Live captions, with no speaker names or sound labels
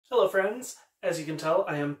friends, as you can tell,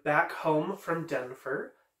 I am back home from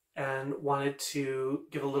DenFur and wanted to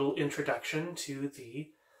give a little introduction to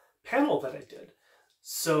the panel that I did.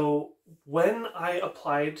 So when I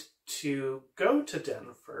applied to go to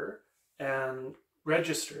DenFur and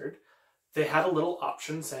registered, they had a little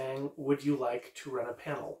option saying, would you like to run a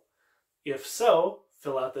panel? If so,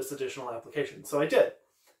 fill out this additional application. So I did.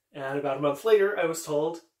 And about a month later, I was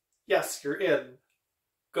told, yes, you're in.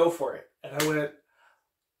 Go for it. And I went,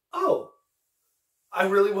 oh, I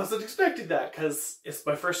really wasn't expecting that because it's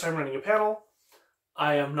my first time running a panel.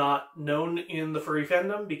 I am not known in the furry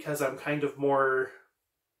fandom because I'm kind of more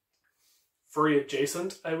furry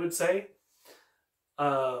adjacent, I would say.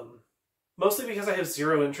 Mostly because I have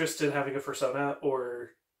zero interest in having a fursona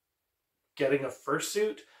or getting a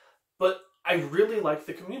fursuit, but I really like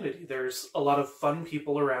the community. There's a lot of fun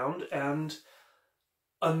people around and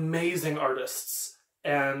amazing artists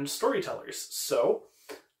and storytellers. So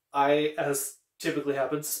I, as typically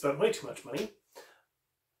happens, spent way too much money.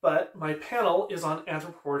 But my panel is on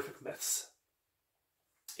anthropomorphic myths.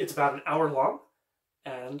 It's about an hour long,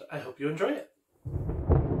 and I hope you enjoy it.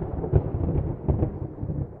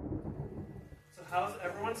 So how's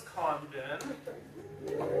everyone's con been?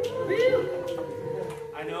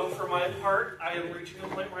 I know for my part, I am reaching a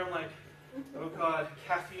point where I'm like, oh god,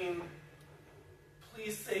 caffeine,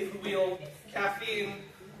 please save the wheel, caffeine,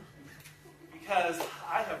 because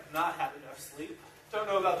I have not had enough sleep. Don't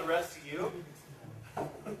know about the rest of you.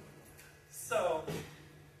 So,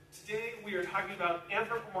 today we are talking about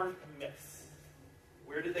anthropomorphic myths.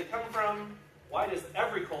 Where did they come from? Why does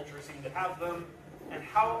every culture seem to have them? And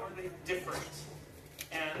how are they different?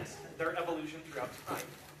 And their evolution throughout time.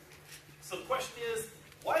 So the question is,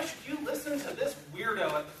 why should you listen to this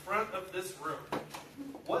weirdo at the front of this room?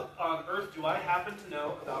 What on earth do I happen to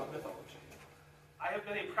know about mythology? I have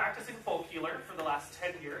been a practicing folk healer for the last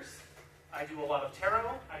 10 years. I do a lot of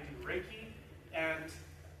tarot, I do Reiki, and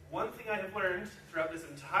one thing I have learned throughout this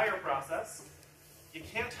entire process, you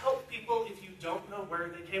can't help people if you don't know where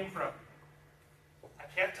they came from. I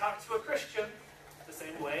can't talk to a Christian the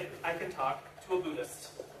same way I can talk to a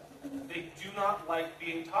Buddhist. They do not like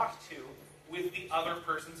being talked to with the other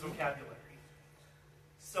person's vocabulary.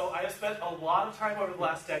 So I have spent a lot of time over the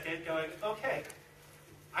last decade going, okay,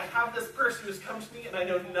 I have this person who's come to me and I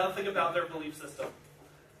know nothing about their belief system.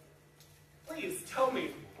 Please tell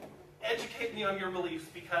me, educate me on your beliefs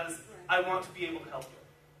because I want to be able to help you.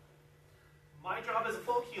 My job as a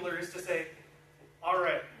folk healer is to say, all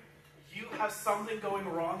right, you have something going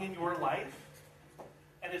wrong in your life,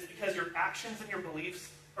 and it's because your actions and your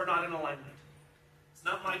beliefs are not in alignment. It's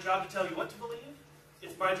not my job to tell you what to believe.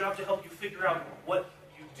 It's my job to help you figure out what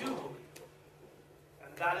you do believe.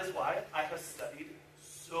 And that is why I have studied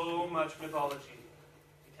so much mythology,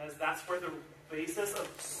 because that's where the basis of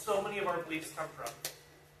so many of our beliefs come from.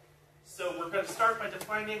 So we're going to start by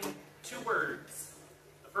defining two words.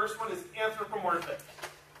 The first one is anthropomorphic.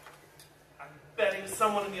 I'm betting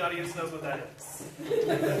someone in the audience knows what that is.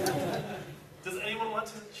 Does anyone want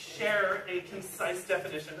to share a concise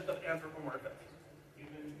definition of anthropomorphic?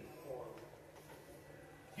 Human form.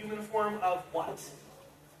 Human form of what?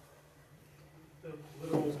 The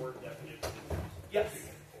literal word definition. Yes.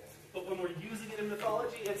 But when we're using it in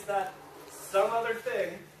mythology, it's that some other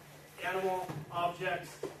thing, animal, object,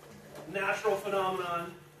 natural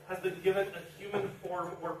phenomenon, has been given a human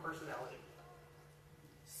form or personality.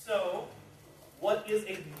 So, what is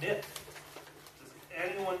a myth? Does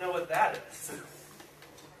anyone know what that is?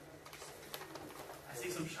 I see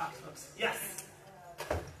some shock smokes. Yes?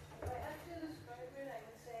 If I have to describe it, I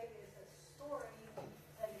would say it's a story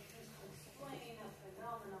that is used to explain a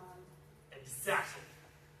phenomenon. Exactly.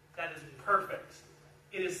 That is perfect.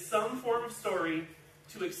 It is some form of story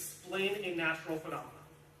to explain a natural phenomenon.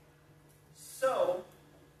 So,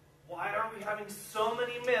 why are we having so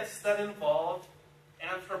many myths that involve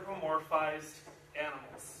anthropomorphized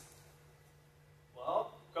animals?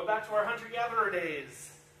 Well, go back to our hunter-gatherer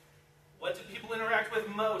days. What did people interact with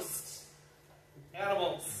most?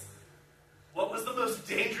 Animals. What was the most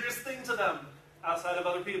dangerous thing to them outside of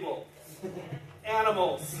other people?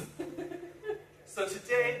 Animals. So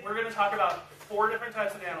today we're going to talk about 4 different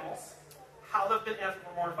types of animals, how they've been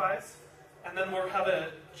anthropomorphized, and then we'll have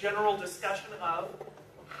a general discussion of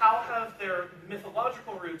how have their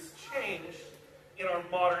mythological roots changed in our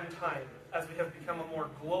modern time as we have become a more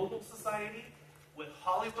global society with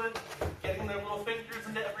Hollywood getting their little fingers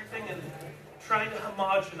into everything and trying to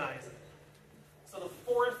homogenize it. So the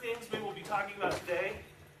 4 things we will be talking about today,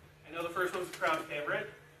 I know the first one's a crowd favorite,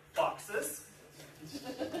 foxes.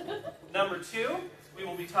 Number 2, we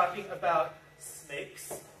will be talking about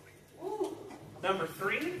snakes. Ooh. Number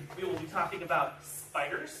 3, we will be talking about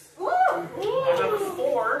spiders. Woo! And number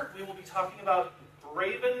 4, we will be talking about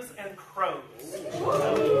ravens and crows.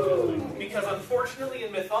 Because unfortunately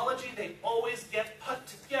in mythology, they always get put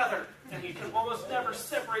together. And you can almost never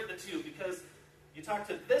separate the two, because you talk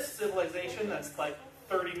to this civilization that's like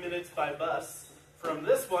 30 minutes by bus from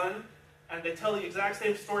this one, and they tell the exact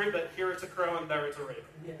same story, but here it's a crow and there it's a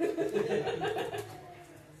raven.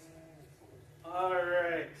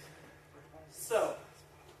 Alright. So,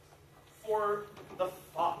 for the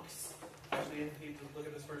fox, actually, I need to look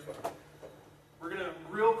at this first one. We're going to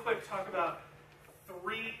real quick talk about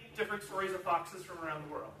 3 different stories of foxes from around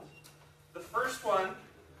the world. The first one,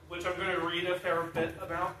 which I'm going to read a fair bit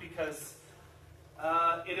about because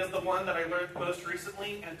it is the one that I learned most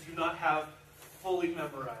recently and do not have fully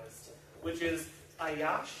memorized, which is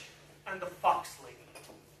Ayash and the Fox Lady.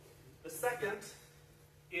 The second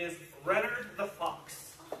is Reynard the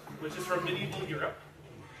Fox, which is from medieval Europe.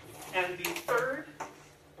 And the third,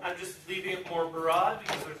 I'm just leaving it more broad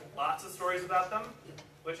because there's lots of stories about them,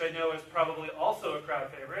 which I know is probably also a crowd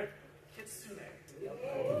favorite, Kitsune.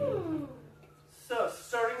 So,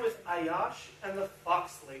 starting with Ayash and the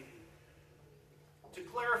Fox Lady. To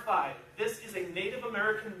clarify, this is a Native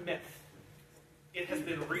American myth. It has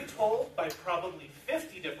been retold by probably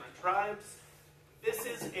 50 different tribes. This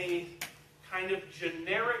is a kind of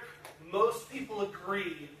generic, most people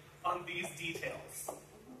agree on these details,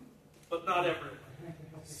 but not everyone.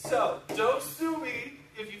 So, don't sue me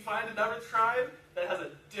if you find another tribe that has a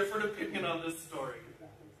different opinion on this story.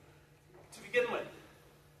 To begin with,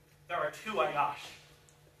 there are 2 Ayash.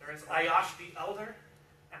 There is Ayash the Elder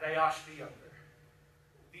and Ayash the Younger.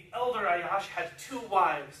 The elder Ayash had 2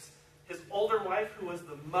 wives. His older wife, who was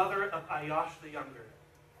the mother of Ayash the Younger.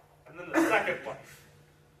 And then the second wife,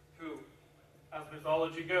 who, as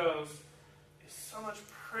mythology goes, is so much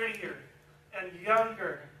prettier and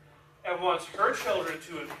younger and wants her children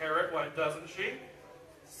to inherit, why doesn't she?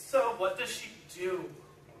 So what does she do?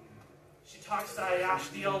 She talks to Ayash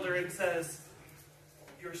the Elder and says,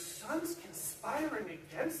 "Your son's conspiring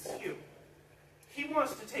against you. He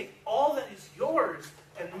wants to take all that is yours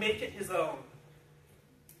and make it his own."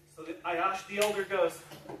 So Ayash the Elder goes,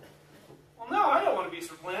 "Well, no, I don't want to be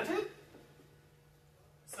supplanted."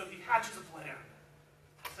 So he hatches a plan.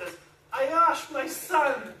 He says, "Ayash, my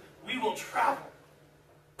son, we will travel.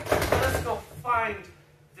 Let us go find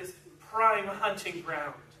this prime hunting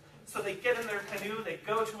ground." So they get in their canoe, they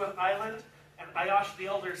go to an island, and Ayash the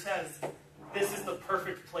Elder says, "This is the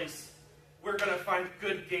perfect place. We're going to find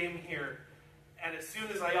good game here." And as soon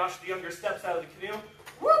as Ayash the Younger steps out of the canoe,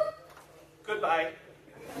 whoop, goodbye.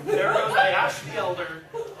 There goes Ayash the Elder,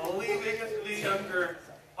 leaving the Younger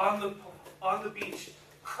on the beach,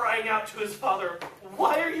 crying out to his father,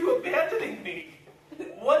 "Why are you abandoning me?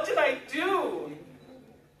 What did I do?"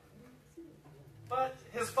 But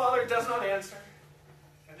his father does not answer,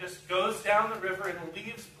 and just goes down the river and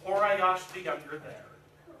leaves poor Ayash the Younger there.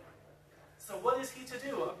 So what is he to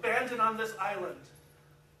do? Abandoned on this island?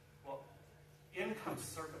 Well, in comes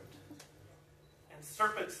Serpent. And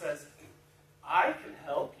Serpent says, "I can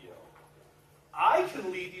help you. I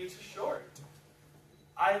can lead you to shore.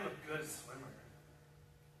 I am a good swimmer."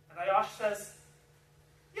 And Ayash says,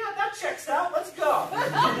 "Yeah, that checks out. Let's go."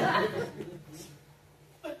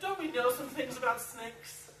 But don't we know some things about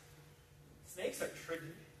snakes? Snakes are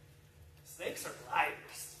tricky. Snakes are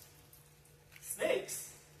liars.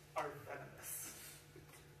 Snakes are venomous.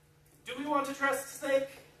 Do we want to trust a snake?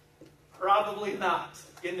 Probably not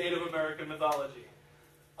in Native American mythology.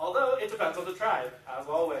 Although it depends on the tribe, as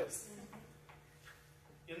always.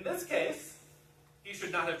 In this case, he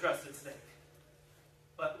should not have trusted Snake.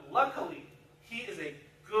 But luckily, he is a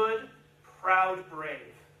good, proud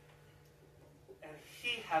brave. And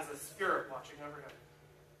he has a spirit watching over him.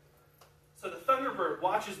 So the Thunderbird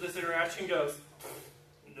watches this interaction and goes,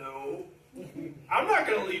 "No, I'm not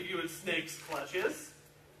going to leave you in Snake's clutches."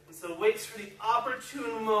 And so waits for the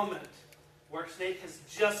opportune moment where Snake has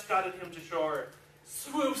just gotten him to shore,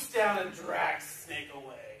 swoops down and drags Snake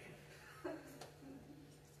away.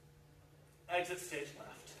 Exit stage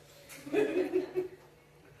left.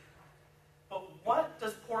 But what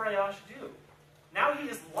does poor Ayash do? Now he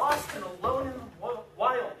is lost and alone in the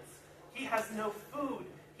wilds. He has no food.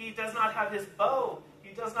 He does not have his bow.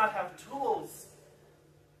 He does not have tools.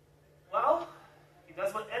 Well, he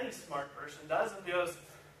does what any smart person does and goes,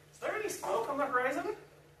 "Is there any smoke on the horizon?"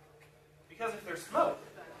 Because if there's smoke,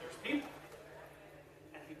 there's people.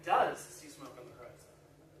 And he does see smoke on the horizon.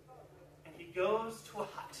 And he goes to a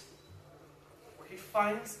hut where he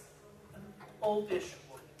finds an oldish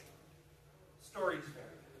woman. Stories vary.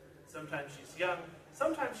 Sometimes she's young,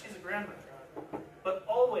 sometimes she's a grandmother.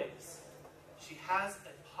 has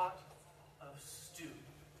a pot of stew,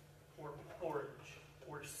 or porridge,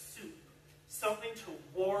 or soup, something to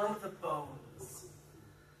warm the bones.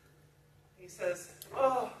 He says,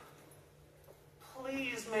 "Oh,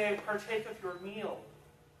 please may I partake of your meal?"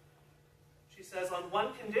 She says, "On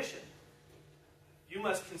one condition, you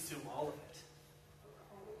must consume all of it."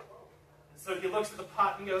 And so he looks at the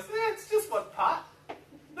pot and goes, "It's just one pot.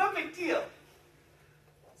 No big deal."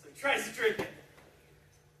 So he tries to drink it.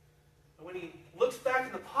 But when he looks back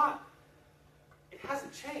in the pot, it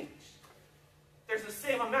hasn't changed. There's the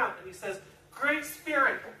same amount, and he says, "Great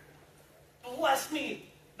Spirit, bless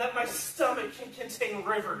me that my stomach can contain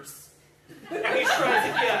rivers." And he tries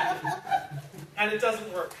again, and it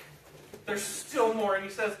doesn't work. There's still more, and he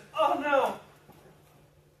says, "Oh no,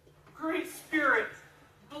 Great Spirit,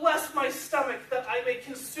 bless my stomach that I may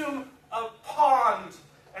consume a pond."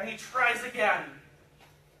 And he tries again.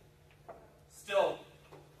 Still,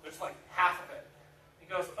 there's like half of it. He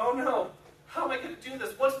goes, "Oh no, how am I going to do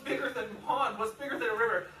this? What's bigger than a pond? What's bigger than a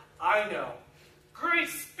river? I know. Great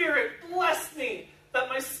Spirit, bless me that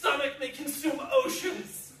my stomach may consume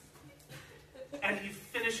oceans." And he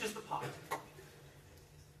finishes the pot.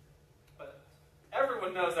 But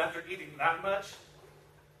everyone knows after eating that much,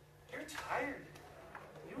 you're tired.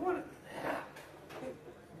 You want a nap.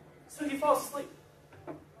 So he falls asleep.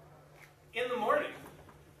 In the morning,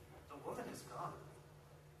 the woman is gone.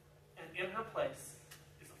 And in her place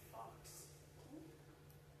is a fox.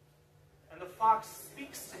 And the fox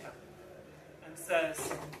speaks to him and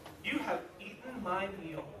says, "You have eaten my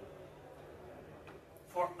meal,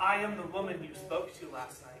 for I am the woman you spoke to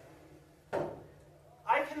last night.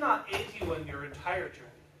 I cannot aid you on your entire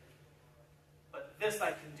journey, but this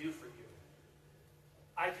I can do for you.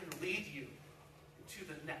 I can lead you to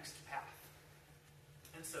the next path."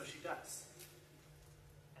 And so she does.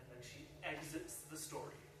 And then she exits the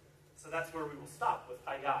story. So that's where we will stop with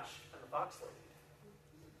Ayash and the fox lady.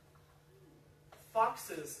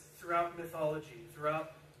 Foxes throughout mythology,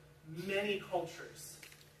 throughout many cultures,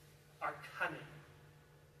 are cunning.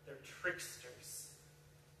 They're tricksters.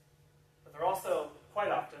 But they're also,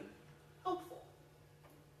 quite often, helpful.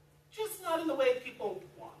 Just not in the way people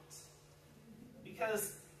want.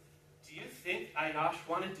 Because, do you think Ayash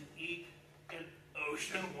wanted to eat an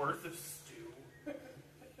ocean worth of stew?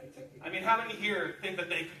 I mean, how many here think that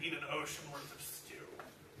they could eat an ocean worth of stew?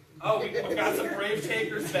 Oh, we've got some brave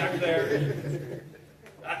takers back there.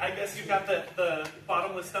 I guess you've got the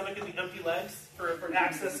bottomless stomach and the empty legs for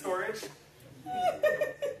access storage.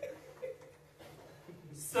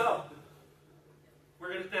 So,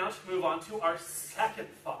 we're going to now move on to our second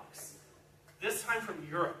fox. This time from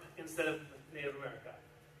Europe instead of Native America.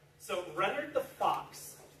 So, Reynard the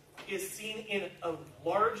fox is seen in a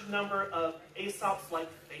large number of Aesop's-like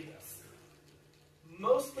fables.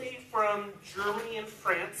 Mostly from Germany and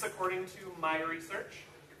France, according to my research,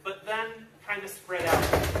 but then kind of spread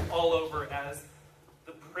out all over as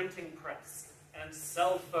the printing press and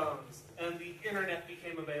cell phones and the internet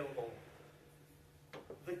became available.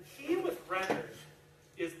 The key with Reynard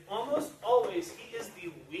is almost always he is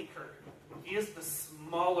the weaker. He is the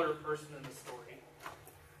smaller person in the story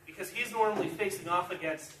because he's normally facing off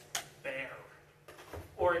against bear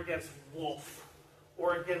or against wolf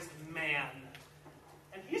or against man.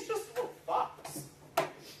 And he's just a little fox.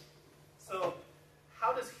 So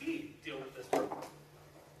how does he deal with this problem?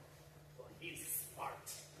 Well, he's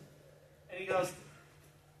smart. And he goes,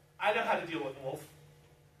 "I know how to deal with wolf.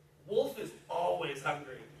 Wolf is always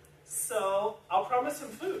hungry. So I'll promise him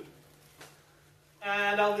food.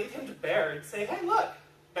 And I'll lead him to bear and say, 'Hey, look,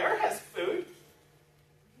 bear has food.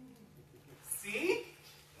 See?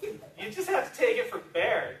 You just have to take it from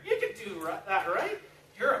bear. You can do that, right?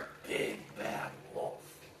 You're a big, bad wolf.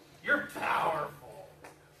 You're powerful.'"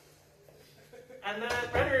 And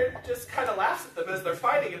then Reynard just kind of laughs at them as they're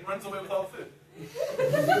fighting and runs away with all the food.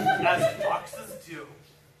 As foxes do.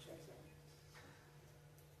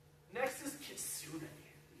 Next is Kitsune.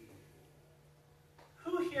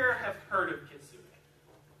 Who here have heard of Kitsune?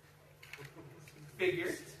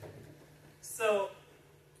 Figures. So,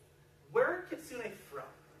 where are Kitsune from?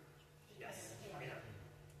 Yes.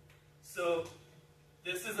 So,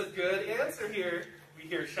 this is a good answer here. We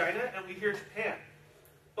hear China and we hear Japan.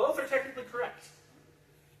 Both are technically correct.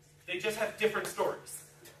 They just have different stories.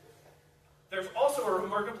 There's also a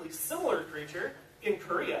remarkably similar creature in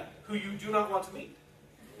Korea who you do not want to meet,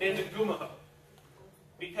 named Gumaho.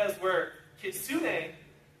 Because where Kitsune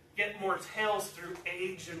get more tales through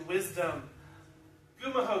age and wisdom,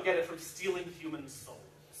 Gumaho get it from stealing human souls.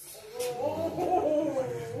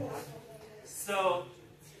 So,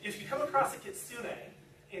 if you come across a Kitsune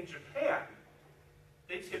in Japan,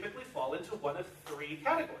 they typically fall into one of three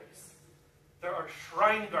categories. There are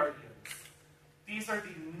shrine guardians. These are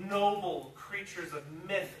the noble creatures of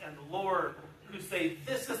myth and lore who say,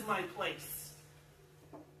 "This is my place."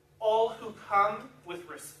 All who come with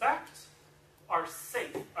respect are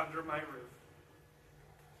safe under my roof.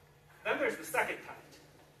 Then there's the second kind,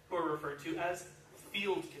 who are referred to as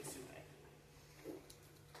field kitsune.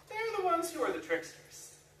 They're the ones who are the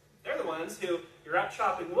tricksters. They're the ones who, you're out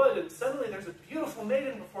chopping wood and suddenly there's a beautiful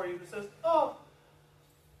maiden before you who says, "Oh,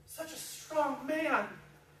 such a strong man.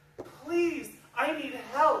 Please, I need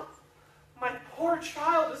help. My poor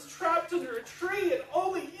child is trapped under a tree and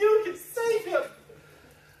only you can save him."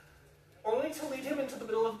 Only to lead him into the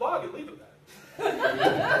middle of the bog and leave him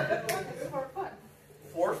there. For fun.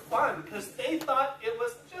 For fun, because they thought it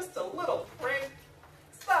was just a little prank.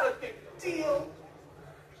 It's not a big deal.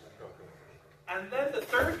 And then the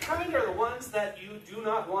third kind are the ones that you do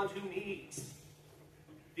not want to meet.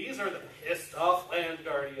 These are the pissed off land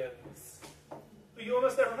guardians, who you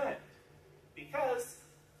almost never met. Because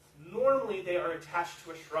normally they are attached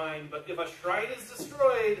to a shrine, but if a shrine is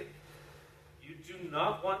destroyed, you do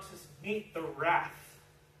not want to meet the wrath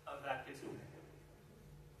of that kitsune.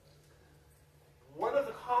 One of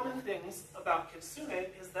the common things about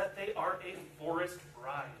kitsune is that they are a forest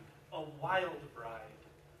bride, a wild bride.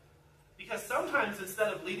 Because sometimes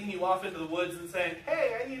instead of leading you off into the woods and saying,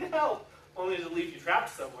 "Hey, I need help," only to leave you trapped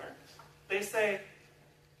somewhere, they say,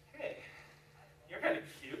 "Hey, you're kind of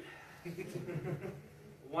cute.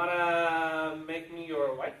 Wanna make me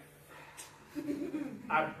your wife?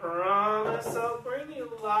 I promise I'll bring you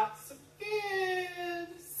lots of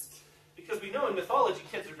kids." Because we know in mythology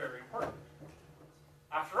kids are very important.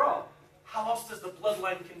 After all, how else does the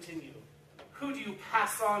bloodline continue? Who do you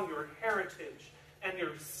pass on your heritage and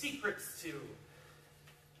your secrets to?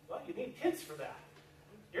 Well, you need kids for that.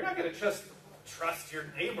 You're not going to just trust your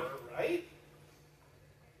neighbor, right?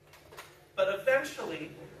 But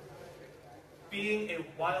eventually, being a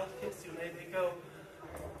wild kitsune, they go,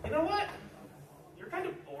 "You know what? You're kind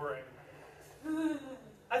of boring.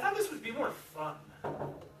 I thought this would be more fun.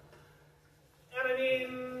 And I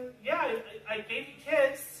mean, yeah, I gave you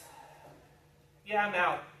kids. Yeah, I'm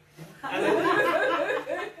out."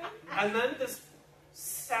 And then this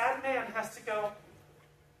sad man has to go,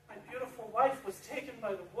 "My beautiful wife was taken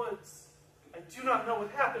by the woods. I do not know what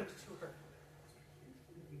happened to her."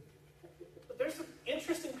 But there's some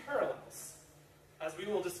interesting parallels, as we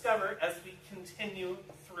will discover as we continue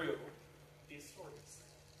through these stories.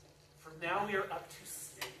 For now, we are up to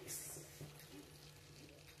snakes.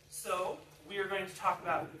 So, we are going to talk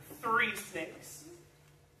about 3 snakes,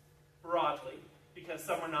 broadly, because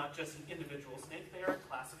some are not just an individual snake, they are a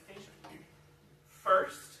classification.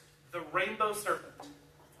 First, the rainbow serpent.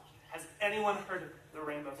 Has anyone heard of the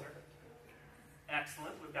rainbow serpent?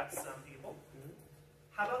 Excellent, we've got some people.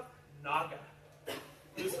 How about naga?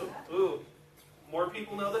 Ooh, more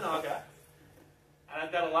people know the naga. And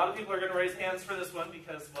I've got a lot of people who are going to raise hands for this one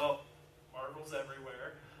because, well, Marvel's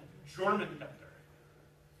everywhere. Jormungandr,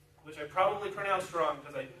 which I probably pronounced wrong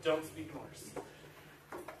because I don't speak Norse.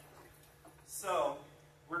 So,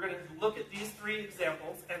 we're going to look at these 3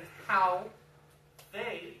 examples and how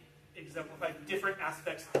they exemplify different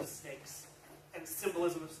aspects of snakes and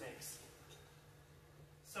symbolism of snakes.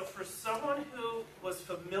 So for someone who was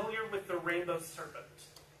familiar with the rainbow serpent,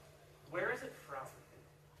 where is it from?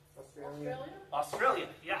 Australia? Australia,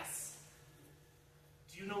 yes.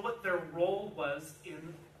 Do you know what their role was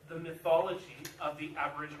in the mythology of the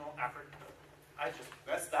Aboriginal African? I just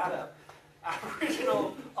messed that up.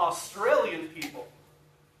 Aboriginal Australian people.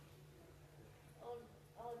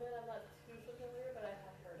 I'll admit I'm not too familiar, but I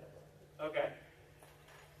have heard of it. Okay.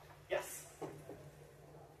 Yes?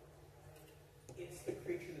 It's the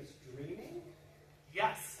creature that's dreaming?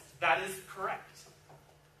 Yes, that is correct.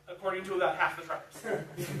 According to about half the tribes.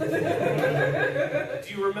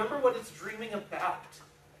 Do you remember what it's dreaming about?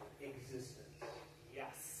 Existence.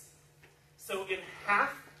 Yes. So in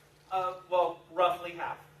half of, well, roughly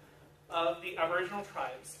half of the Aboriginal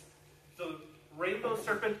tribes, the rainbow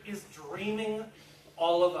serpent is dreaming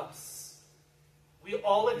all of us. We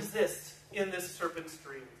all exist in this serpent's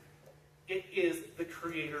dream. It is the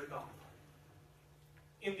creator god.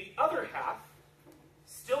 In the other half,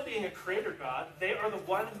 still being a creator god, they are the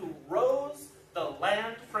one who rose the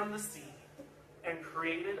land from the sea and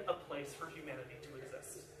created a place for humanity to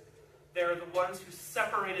exist. They're the ones who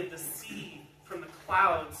separated the sea from the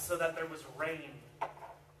clouds so that there was rain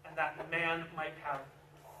and that man might have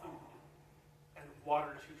food and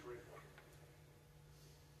water to drink.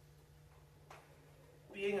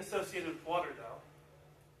 Being associated with water, though,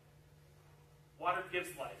 water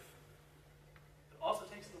gives life. also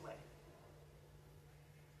takes it away.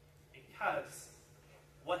 Because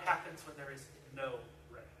what happens when there is no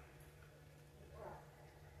rain?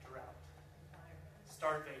 Drought.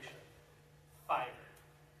 Starvation. Fire.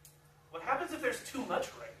 What happens if there's too much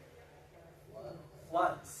rain?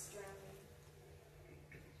 Floods.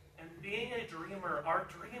 And being a dreamer, are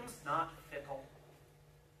dreams not fickle?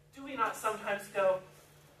 Do we not sometimes go,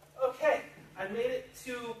 okay, I made it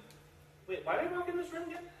to... Wait, why did I walk in this room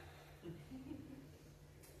again?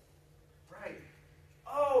 Right.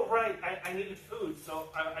 Oh, right, I needed food, so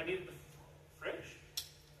I needed the fridge.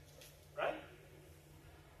 Right?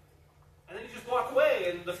 And then you just walk away,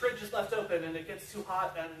 and the fridge is left open, and it gets too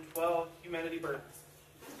hot, and, well, humanity burns.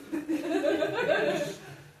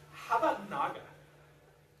 How about Naga?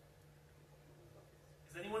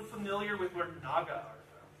 Is anyone familiar with where Naga are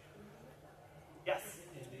from? Yes?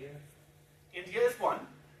 India. India is one.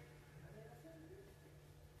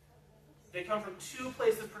 They come from two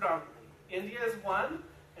places predominantly. India is one,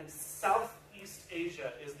 and Southeast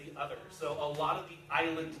Asia is the other. So a lot of the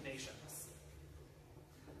island nations.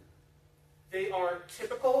 They are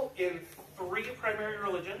typical in three primary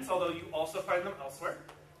religions, although you also find them elsewhere,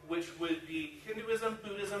 which would be Hinduism,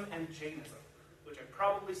 Buddhism, and Jainism, which I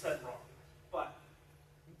probably said wrong. But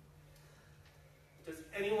does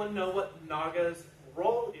anyone know what Naga's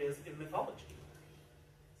role is in mythology?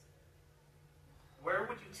 Where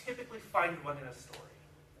would you typically find one in a story?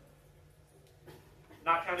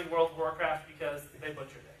 Not counting World of Warcraft because they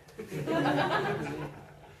butchered it.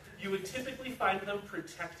 You would typically find them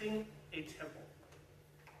protecting a temple.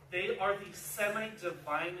 They are the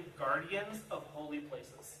semi-divine guardians of holy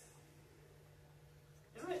places.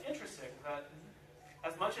 Isn't it interesting that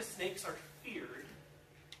as much as snakes are feared,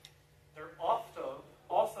 they're also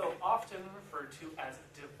often referred to as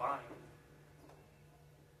divine.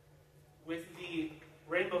 With the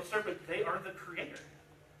rainbow serpent, they are the creator.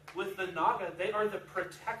 With the Naga, they are the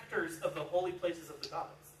protectors of the holy places of the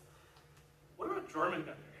gods. What about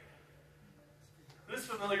Jormungandr? Who's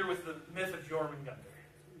familiar with the myth of Jormungandr?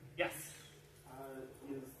 Yes?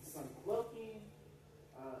 He is the son of Loki,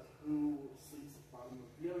 who sleeps at the bottom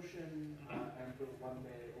of the ocean, and will one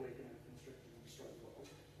day awaken and constrict and destroy the world.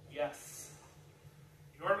 Yes.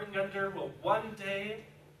 Jormungandr will one day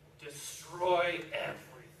destroy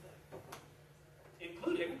everything,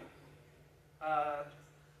 including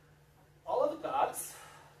all of the gods,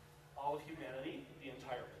 all of humanity, the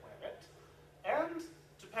entire planet, and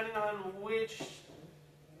depending on which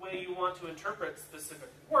way you want to interpret specific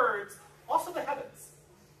words, also the heavens.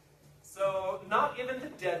 So not even the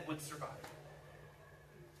dead would survive.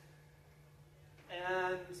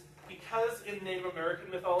 And because in Native American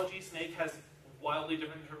mythology, snake has wildly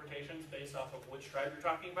different interpretations based off of which tribe you're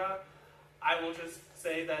talking about, I will just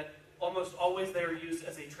say that almost always they are used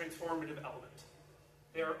as a transformative element.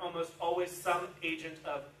 They are almost always some agent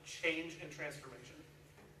of change and transformation.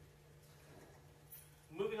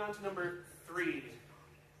 Moving on to number 3. Do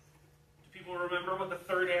people remember what the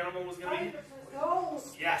third animal was going to be?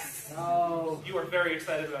 Spiders. Yes! Oh. You are very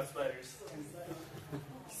excited about spiders.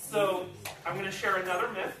 So, I'm going to share another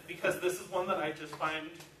myth, because this is one that I just find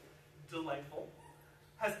delightful.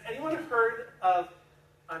 Has anyone heard of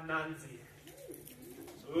Anansi?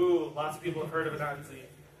 Ooh, lots of people have heard of Anansi.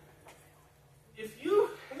 If you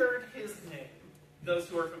heard his name, those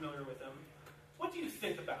who are familiar with him, what do you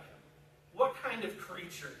think about him? What kind of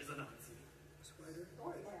creature is Anansi?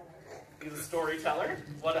 He's a storyteller.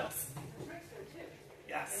 What else?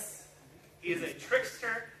 Yes. He is a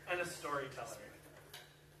trickster and a storyteller.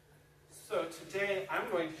 So today I'm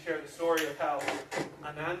going to share the story of how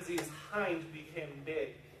Anansi's hind became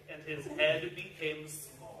big and his head became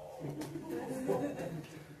small.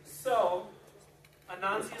 So,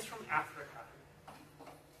 Anansi is from Africa.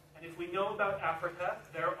 And if we know about Africa,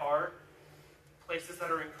 there are places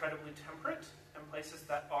that are incredibly temperate and places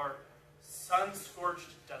that are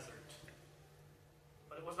sun-scorched desert.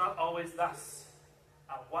 But it was not always thus.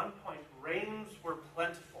 At one point, rains were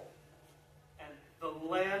plentiful, and the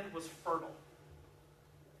land was fertile.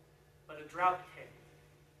 But a drought came.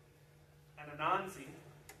 And Anansi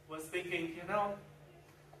was thinking, you know,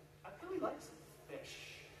 I'd really like some fish.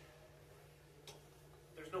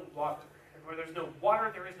 There's no water. And where there's no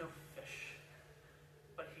water, there is no fish.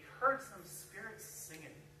 But he heard some spirits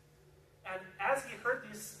singing. And as he heard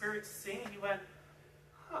these spirits sing, he went,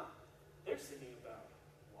 huh, they're singing about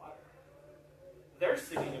water. They're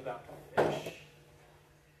singing about fish.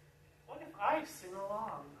 What if I sing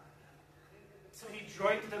along? So he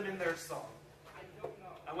joined them in their song.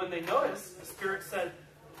 And when they noticed, the spirit said,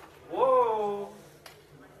 whoa,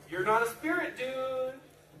 you're not a spirit, dude.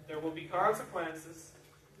 There will be consequences.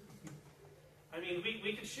 I mean,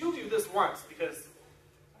 we could shield you this once because,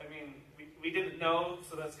 I mean, we didn't know,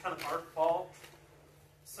 so that's kind of our fault.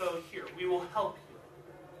 So here, we will help you.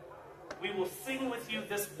 We will sing with you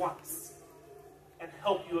this once and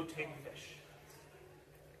help you obtain fish.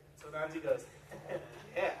 So Nancy goes,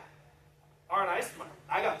 yeah. Aren't I smart?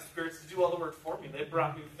 I got the spirits to do all the work for me. They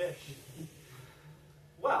brought me fish.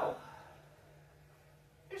 Well,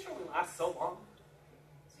 fish only last so long.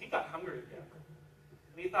 So he got hungry again.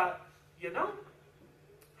 And he thought, you know,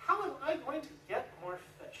 how am I going to get more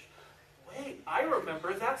fish? Wait, I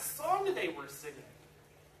remember that song they were singing.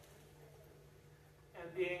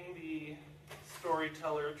 And being the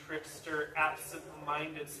storyteller, trickster,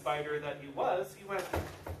 absent-minded spider that he was, he went,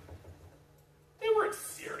 they weren't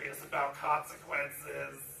serious about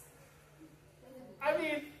consequences. I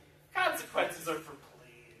mean, consequences are for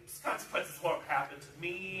plebes. Consequences won't happen to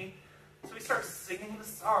me. So he starts singing the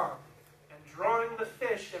song and drawing the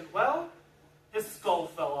fish, and well, his skull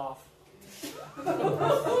fell off.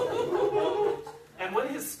 And when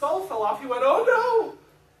his skull fell off, he went, oh no!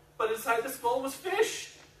 But inside the skull was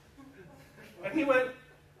fish. And he went,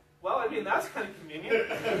 well, I mean, that's kind of convenient.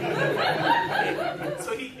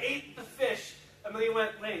 So he ate the fish, and then he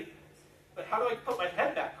went, wait, but how do I put my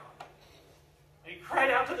head back on? And he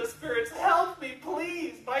cried out to the spirits, help me,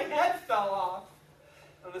 please, my head fell off.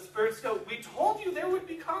 And the spirits go, we told you there would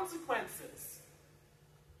be consequences.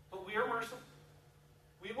 But we are merciful.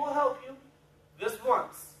 We will help you. This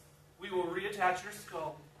once, we will reattach your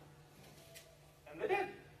skull. And they did.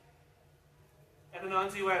 And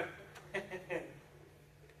Anansi went,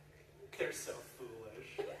 they're so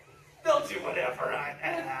foolish. They'll do whatever I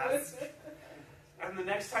ask. And the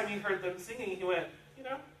next time he heard them singing, he went, you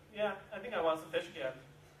know, yeah, I think I want some fish again.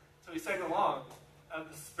 So he sang along, and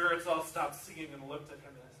the spirits all stopped singing and looked at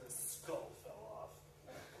him, and his skull fell off.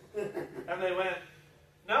 And they went,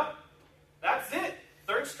 no, that's it.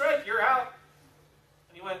 Third strike, you're out.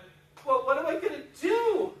 And he went, well, what am I going to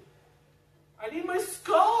do? I need my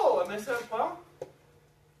skull. And they said, well,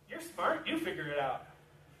 you're smart. You figure it out.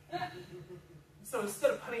 So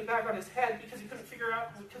instead of putting it back on his head because he couldn't figure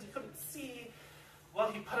out, because he couldn't see,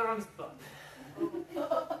 well, he put it on his butt.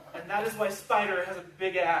 And that is why Spider has a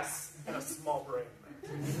big ass and a small brain.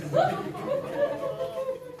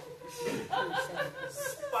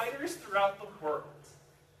 Spiders throughout the world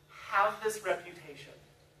have this reputation.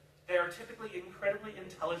 They are typically incredibly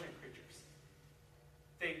intelligent creatures.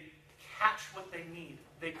 They catch what they need.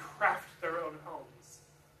 They craft their own homes.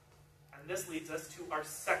 And this leads us to our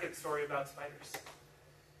second story about spiders.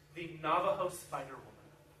 The Navajo spider woman.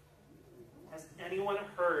 Has anyone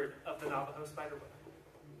heard of the Navajo spider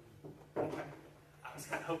woman? Okay. I was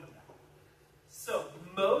kind of hoping that. So,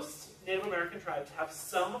 most Native American tribes have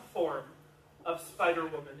some form of spider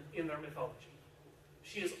woman in their mythology.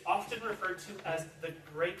 She is often referred to as the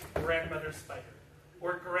great-grandmother spider,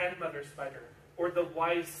 or grandmother spider, or the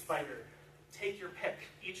wise spider. Take your pick.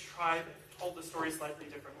 Each tribe told the story slightly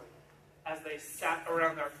differently, as they sat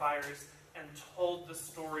around their fires and told the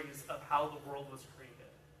stories of how the world was created.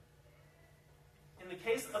 In the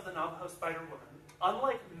case of the Navajo spider woman,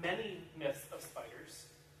 unlike many myths of spiders,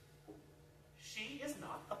 she is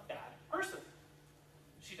not a bad person.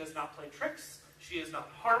 She does not play tricks. She is not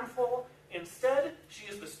harmful. Instead, she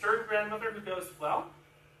is the stern grandmother who goes, well,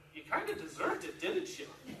 you kind of deserved it, didn't you?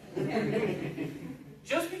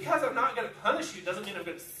 Just because I'm not going to punish you doesn't mean I'm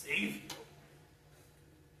going to save you.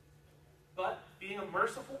 But being a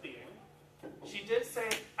merciful being, she did say,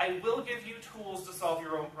 I will give you tools to solve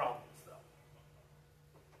your own problems, though.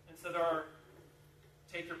 And so there are,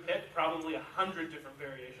 take your pick, probably 100 different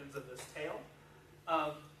variations of this tale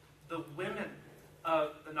of the women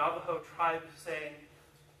of the Navajo tribe saying,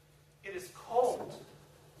 it is cold,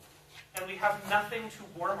 and we have nothing to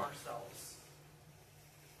warm ourselves.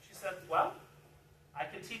 She said, well, I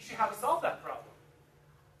can teach you how to solve that problem.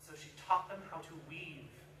 So she taught them how to weave,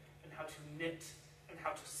 and how to knit, and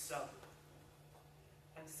how to sew.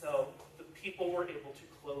 And so the people were able to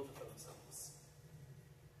clothe themselves.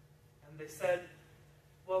 And they said,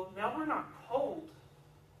 well, now we're not cold,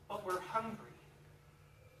 but we're hungry.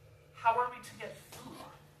 How are we to get food?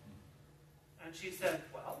 And she said,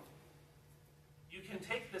 well, you can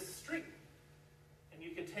take this string, and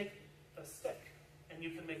you can take a stick, and you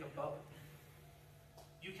can make a bow.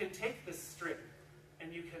 You can take this string,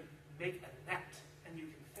 and you can make a net, and you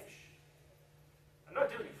can fish. I'm not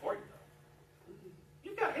doing it for you, though.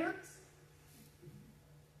 You've got hands.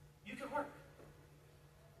 You can work.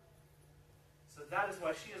 So that is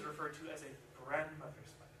why she is referred to as a grandmother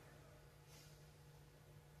spider.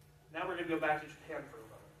 Now we're going to go back to Japan for a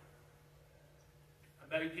moment. I'm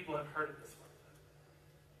betting people have heard of this one.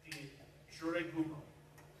 The Juregumo.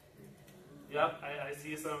 Yep, I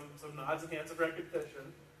see some nods and hands of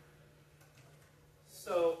recognition.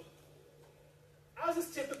 So, as is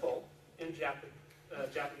typical in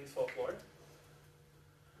Japanese folklore,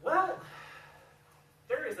 well,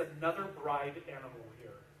 there is another bride animal here.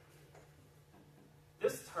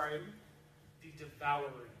 This time, the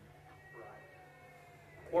devouring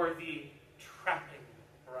bride, or the trapping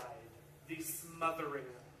bride, the smothering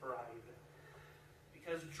bride.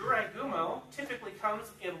 Because Juregumo typically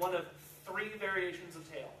comes in one of 3 variations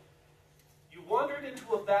of tale. You wandered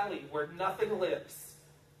into a valley where nothing lives.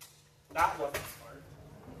 That wasn't smart.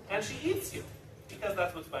 And she eats you, because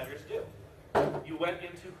that's what spiders do. You went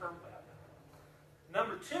into her web.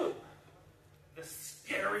 Number 2, the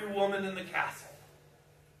scary woman in the castle,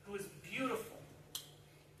 who is beautiful.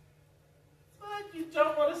 But you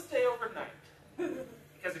don't want to stay overnight.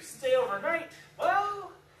 Because if you stay overnight,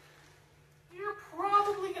 well, you're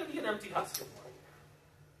probably going to be an empty husk in the morning.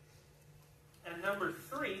 And number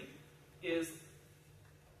 3 is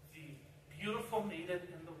the beautiful maiden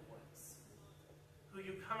in the woods, who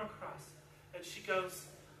you come across, and she goes,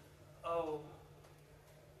 "Oh,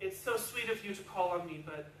 it's so sweet of you to call on me,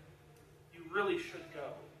 but you really should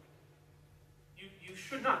go. You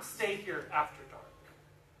should not stay here after dark."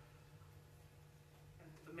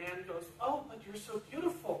 And the man goes, "Oh, but you're so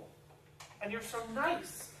beautiful, and you're so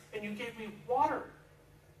nice, and you gave me water.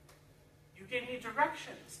 You gave me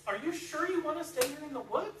directions. Are you sure you want to stay here in the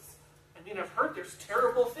woods? I mean, I've heard there's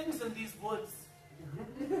terrible things in these woods."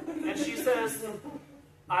 And she says,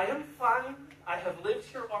 "I am fine. I have lived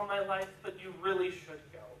here all my life, but you really should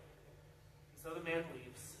go." So the man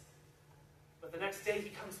leaves. But the next day he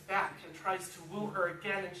comes back and tries to woo her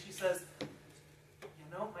again, and she says, "You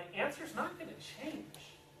know, my answer's not going to change.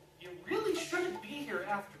 You really shouldn't be here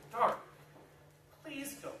after dark.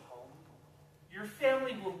 Please go home. Your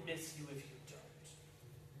family will miss you if you don't."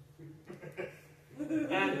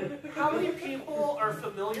 And how many people are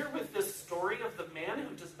familiar with this story of the man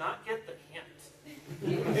who does not get the hint?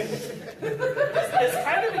 This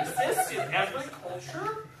kind of exists in every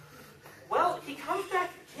culture. Well, he comes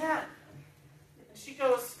back again. And she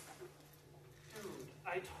goes, "Dude,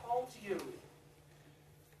 I told you.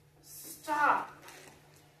 Stop.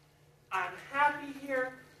 I'm happy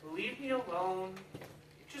here. Leave me alone.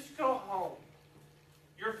 Just go home.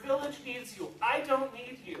 Your village needs you. I don't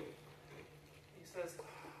need you." He says,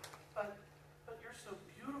 but you're so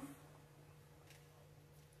beautiful.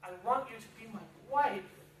 I want you to be my wife."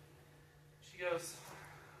 She goes,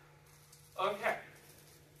 "Okay,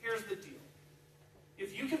 here's the deal.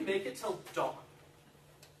 If you can make it till dawn,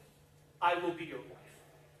 I will be your wife.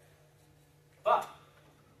 But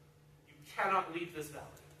you cannot leave this valley.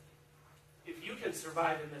 If you can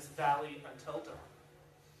survive in this valley until dawn."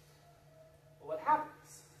 Well, what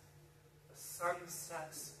happens? The sun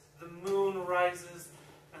sets, the moon rises,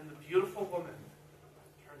 and the beautiful woman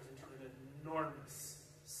turns into an enormous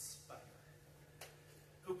spider,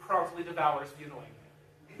 who promptly devours the annoying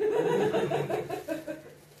man.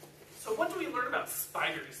 So what do we learn about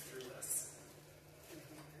spiders through this?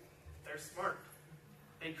 They're smart.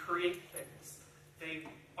 They create things. They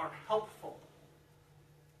are helpful.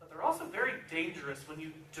 But they're also very dangerous when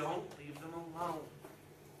you don't leave them alone.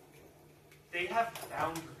 They have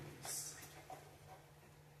boundaries.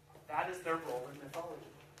 That is their role in mythology.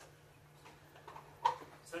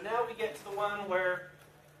 So now we get to the one where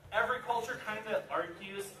every culture kind of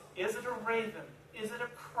argues, is it a raven? Is it a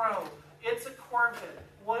crow? It's a corvid.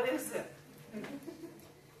 What is it?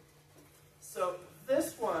 So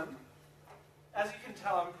this one, as you can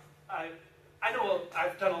tell, I know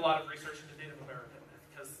I've done a lot of research into Native American myth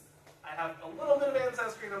because I have a little bit of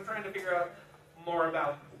ancestry and I'm trying to figure out more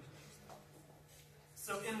about them.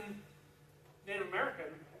 So in Native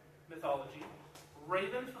American mythology,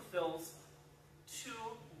 raven fulfills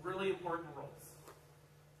 2 really important roles.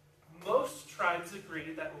 Most tribes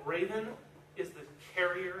agree that raven is the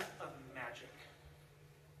carrier of magic.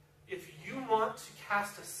 If you want to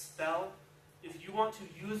cast a spell, if you want to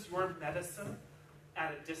use your medicine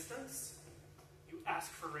at a distance, you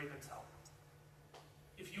ask for raven's help.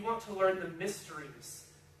 If you want to learn the mysteries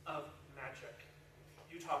of magic,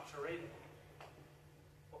 you talk to raven.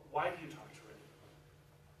 But why do you talk to raven?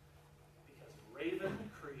 Because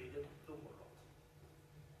raven created the world.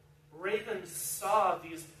 Raven saw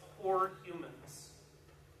these poor humans,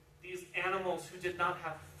 these animals who did not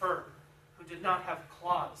have fur, who did not have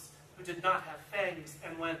claws, who did not have fangs,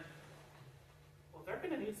 and went, well, they're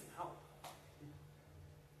going to need some help.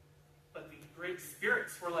 But the great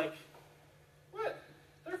spirits were like, what?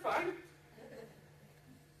 They're fine.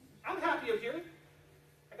 I'm happy up here.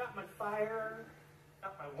 I got my fire,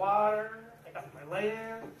 got my water,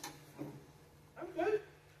 good.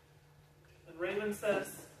 And Raven says,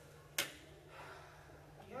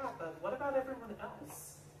 yeah, but what about everyone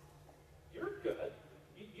else? You're good.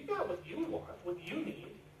 You got what you want, what you need.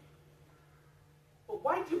 But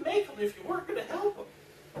why'd you make them if you weren't going to help them?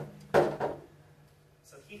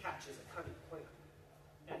 So he hatches a cunning plan.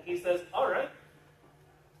 And he says, all right,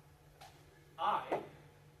 I am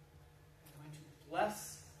going to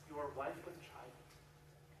bless your wife with child.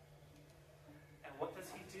 And what does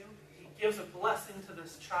he do? He gives a blessing to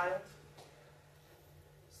this child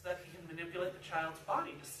so that he can manipulate the child's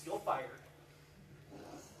body to steal fire.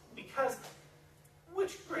 Because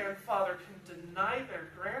which grandfather can deny their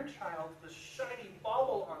grandchild the shiny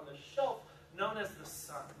bauble on the shelf known as the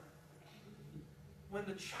sun? When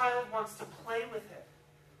the child wants to play with it,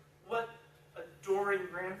 what adoring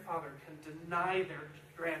grandfather can deny their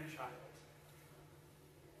grandchild?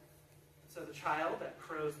 So the child, at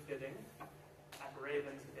Crow's bidding, at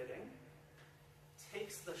Raven's bidding,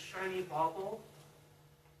 takes the shiny bauble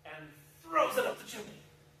and throws it up the chimney,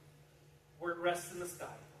 where it rests in the sky.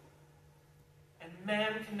 And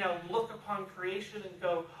man can now look upon creation and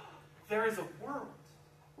go, there is a world.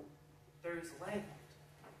 There is land.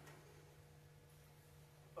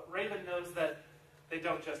 But Raven knows that they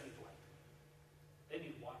don't just need light. They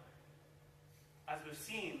need water. As we've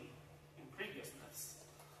seen in previous myths,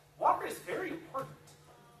 water is very important.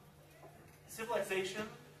 Civilization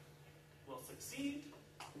will succeed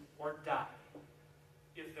or die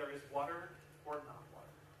if there is water or not water.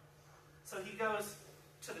 So he goes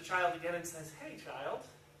to the child again and says, hey child,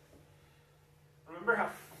 remember how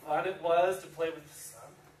fun it was to play with the sun?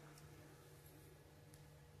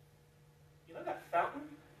 You know that fountain?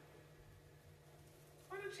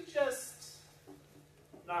 Why don't you just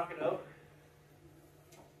knock it over?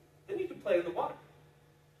 Then you can play in the water.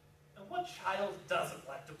 And what child doesn't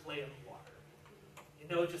like to play in the water? You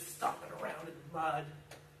know, just stomping around in mud,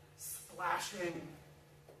 splashing.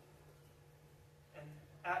 And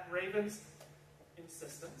at Raven's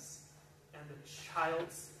insistence and the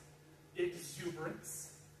child's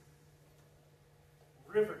exuberance,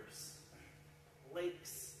 rivers,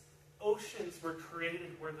 lakes, oceans were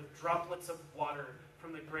created where the droplets of water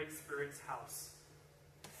from the Great Spirit's house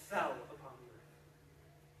fell upon the earth.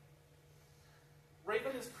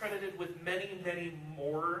 Raven is credited with many, many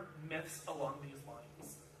more myths along these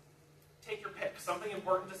lines. Take your pick. Something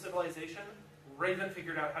important to civilization, Raven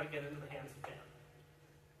figured out how to get into the hands of man.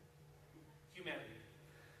 Humanity.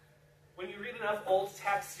 When you read enough old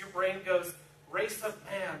texts, your brain goes, race of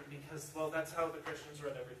man, because, well, that's how the Christians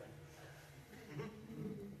read everything.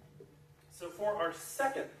 So for our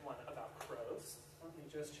second one about crows, let me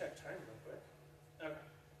just check time real quick. Okay,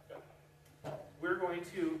 good. We're going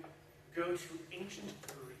to go to ancient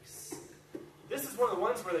Greece. This is one of the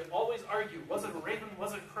ones where they always argue, was it a raven,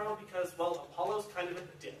 was it a crow, because, well, Apollo's kind of a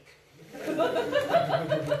dick.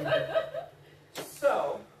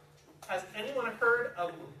 So, has anyone heard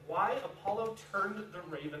of why Apollo turned the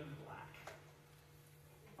raven black?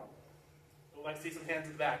 Oh, I see some hands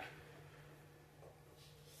in the back.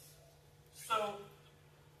 So,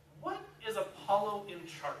 what is Apollo in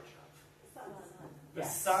charge of? The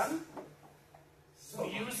sun?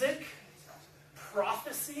 Music?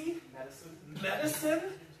 Prophecy? Medicine?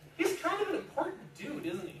 He's kind of an important dude,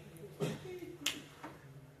 isn't he?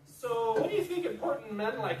 So, what do you think important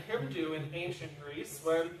men like him do in ancient Greece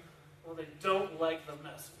when, well, they don't like the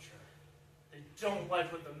messenger? They don't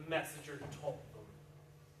like what the messenger told them.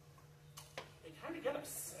 They kind of get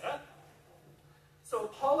upset. So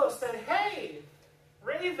Apollo said, hey,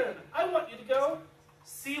 Raven, I want you to go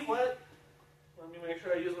see what, let me make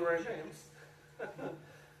sure I use the right names.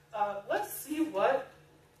 Let's see what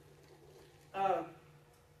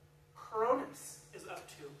Cronus is up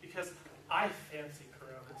to, because I fancy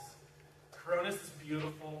Cronus. Cronus is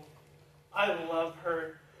beautiful. I love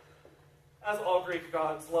her. As all Greek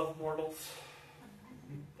gods love mortals.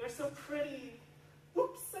 They're so pretty.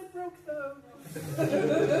 Whoops, I broke them.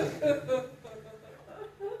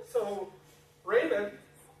 So Raven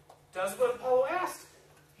does what Apollo asked.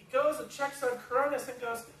 He goes and checks on Cronus and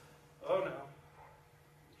goes, oh no,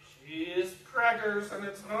 she is Prager's and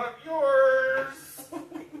it's not yours.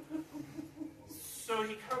 So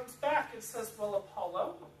he comes back and says, well,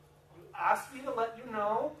 Apollo, you asked me to let you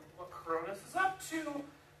know what Cronus is up to.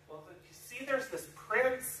 Well, you see there's this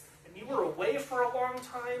prince, and you were away for a long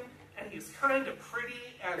time, and he's kind of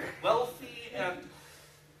pretty and wealthy, and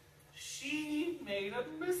she made a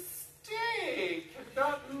mistake and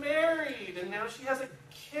got married, and now she has a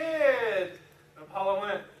kid. And Apollo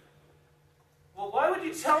went, well, why would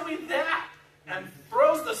you tell me that? And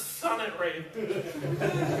throws the sun at Raven.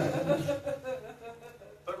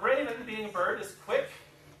 But Raven, being being a bird, is quick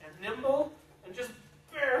and nimble and just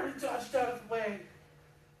barely dodged out of the way.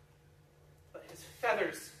 But his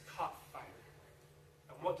feathers caught fire.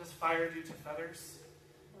 And what does fire do to feathers?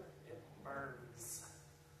 It burns.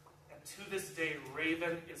 And to this day,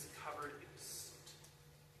 Raven is covered in soot.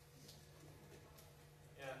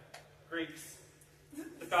 Yeah, Greeks.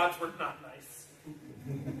 The gods were not nice.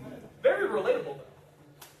 Very relatable,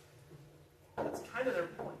 though. That's kind of their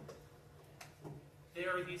point. They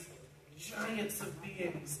are these giants of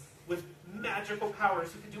beings with magical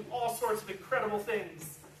powers who can do all sorts of incredible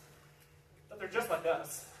things. But they're just like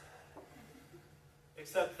us.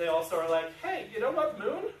 Except they also are like, hey, you know what,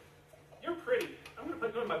 Moon? You're pretty. I'm going to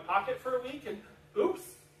put you in my pocket for a week and oops.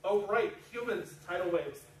 Oh, right, humans, tidal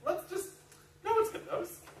waves. Let's just, no one's going to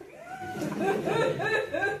notice.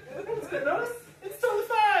 No one's going to notice. It's totally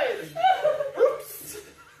fine. Oops.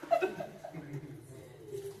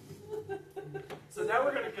 So now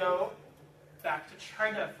we're going to go back to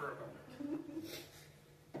China for a moment.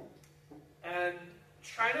 And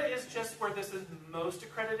China is just where this is most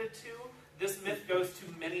accredited to. This myth goes to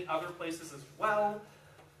many other places as well.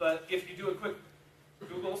 But if you do a quick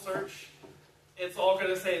Google search, it's all going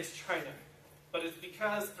to say it's China. But it's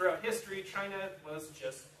because throughout history, China was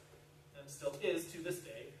just, and still is to this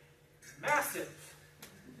day, massive.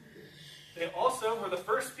 They also were the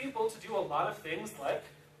first people to do a lot of things like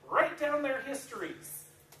write down their histories.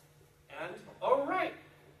 And, oh right,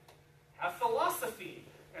 have philosophy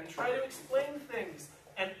and try to explain things.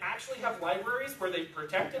 And actually have libraries where they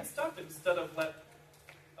protected stuff instead of let,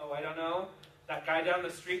 oh, I don't know, that guy down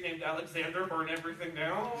the street named Alexander burn everything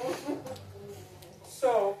down.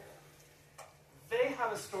 So, they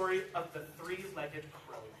have a story of the three-legged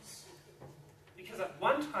crows. Because at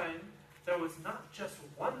one time, there was not just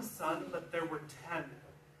one sun, but there were 10.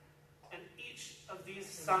 And each of these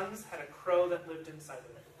sons had a crow that lived inside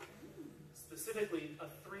of it. Specifically, a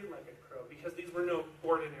three-legged crow, because these were no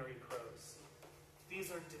ordinary crows. These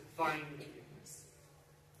are divine beings.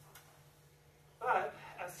 But,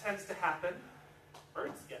 as tends to happen,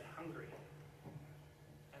 birds get hungry.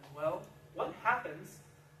 And well, what happens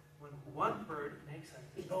when one bird makes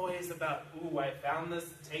a noise about, ooh, I found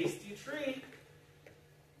this tasty treat?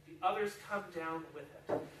 The others come down with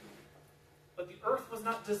it. But the earth was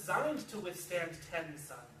not designed to withstand 10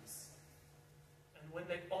 suns. And when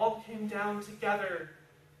they all came down together,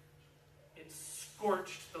 it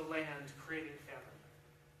scorched the land, creating famine.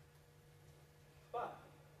 But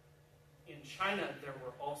in China, there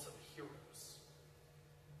were also heroes.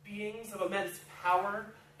 Beings of immense power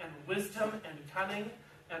and wisdom and cunning,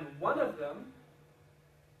 and one of them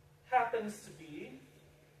happens to be,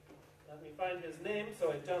 let me find his name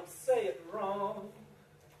so I don't say it wrong,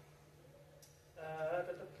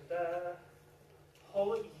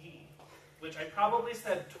 Ho Yi, which I probably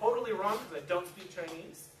said totally wrong because I don't speak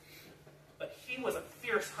Chinese, but he was a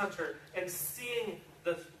fierce hunter, and seeing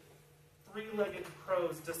the three-legged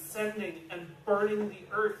crows descending and burning the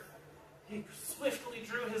earth, he swiftly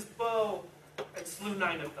drew his bow and slew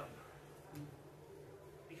 9 of them.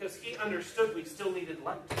 Because he understood we still needed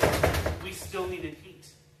light. We still needed heat.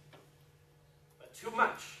 But too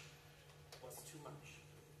much was too much.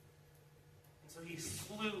 And so he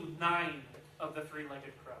slew 9 of the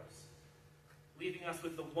three-legged crows, leaving us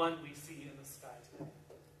with the one we see in the sky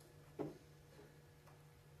today.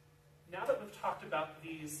 Now that we've talked about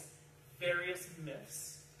these various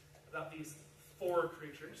myths, about these 4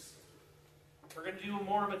 creatures, we're going to do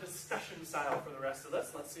more of a discussion style for the rest of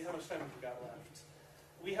this. Let's see how much time we've got left.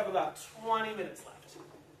 We have about 20 minutes left.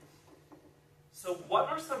 So what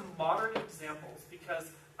are some modern examples?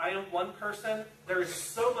 Because I am one person, there is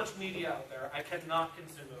so much media out there, I cannot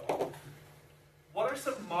consume it all. What are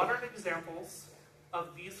some modern examples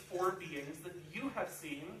of these 4 beings that you have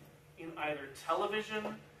seen in either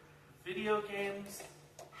television, video games?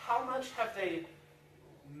 How much have they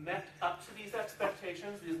met up to these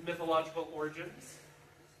expectations, these mythological origins?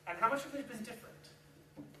 And how much have they been different?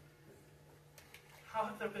 How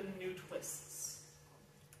have there been new twists?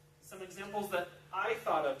 Some examples that I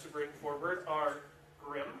thought of to bring forward are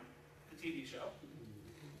Grimm, the TV show,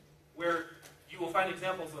 where you will find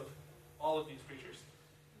examples of all of these creatures.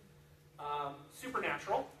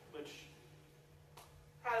 Supernatural, which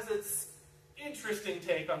has its interesting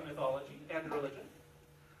take on mythology and religion.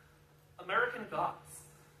 American Gods.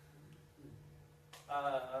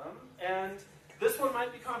 And this one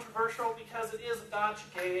might be controversial because it is a gotcha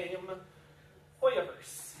game,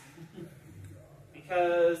 Hoyaverse.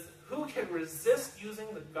 Because who can resist using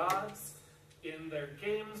the gods in their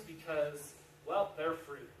games because, well, they're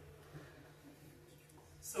free.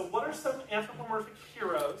 So what are some anthropomorphic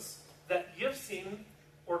heroes that you've seen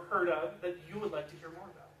or heard of that you would like to hear more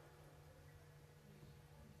about.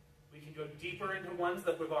 We can go deeper into ones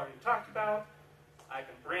that we've already talked about. I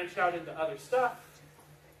can branch out into other stuff.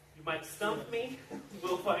 You might stump me.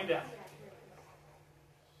 We'll find out.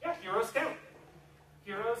 Yeah, heroes count.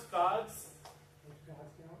 Heroes, gods.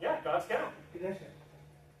 Yeah, gods count.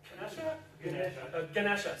 Ganesha?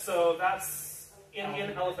 Ganesha. So that's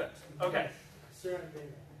Indian elephant. Okay.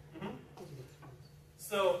 Mm-hmm.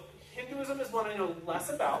 So Hinduism is one I know less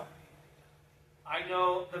about. I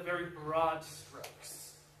know the very broad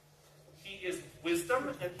strokes. He is wisdom,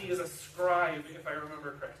 and he is a scribe, if I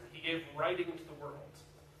remember correctly. He gave writing to the world.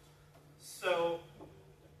 So,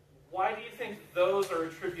 why do you think those are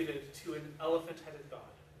attributed to an elephant-headed god?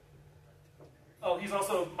 Oh, he's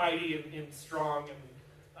also mighty and strong, and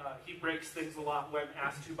he breaks things a lot when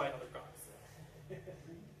asked to by other gods.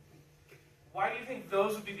 Why do you think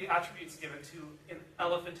those would be the attributes given to an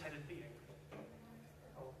elephant-headed being?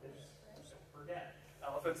 Elephants don't forget.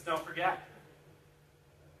 Elephants don't forget.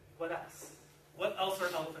 What else? What else are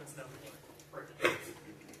elephants known for?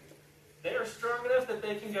 They are strong enough that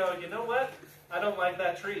they can go, you know what? I don't like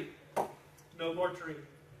that tree. No more tree.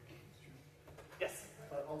 Yes?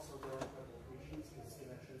 But also there are other patients, because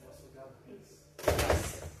Ganesha is also God of peace.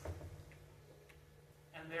 Yes.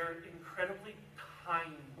 And they're incredibly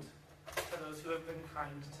kind to those who have been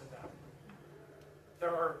kind to them.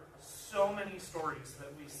 There are so many stories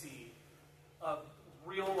that we see of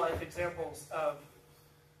real-life examples of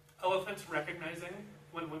elephants recognizing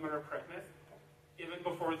when women are pregnant, even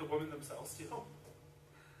before the women themselves do.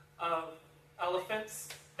 Elephants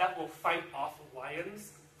that will fight off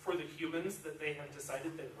lions for the humans that they have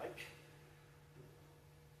decided they like.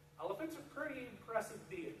 Elephants are pretty impressive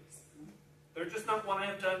beings. They're just not one I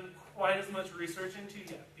have done quite as much research into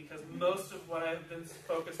yet, because most of what I have been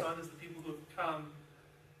focused on is the people who have come,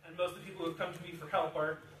 and most of the people who have come to me for help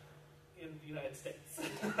are in the United States.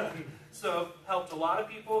 So I've helped a lot of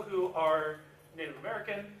people who are Native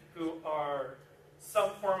American, who are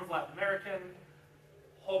some form of Latin American,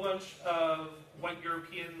 a whole bunch of white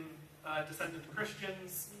European descendant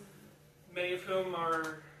Christians, many of whom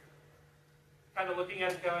are kind of looking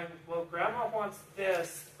at it going, well, Grandma wants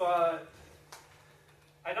this, but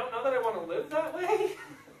I don't know that I want to live that way.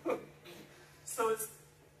 So it's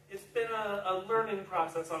been a learning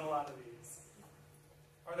process on a lot of these.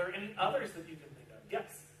 Are there any others that you can think of?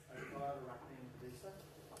 Yes? I've got Arachne and Medusa.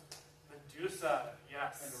 Medusa,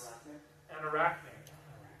 yes. And Arachne. And Arachne.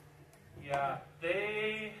 Yeah,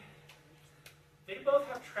 they both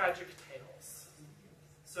have tragic tales.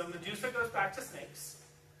 So Medusa goes back to snakes.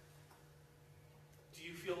 Do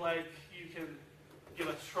you feel like you can give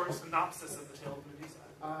a short synopsis of the tale of Medusa?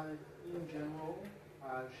 In general,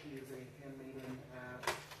 she is a handmaiden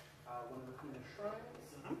at one of the Venus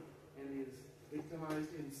shrines, and is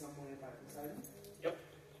victimized in some way by Poseidon. Yep.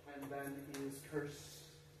 And then is cursed.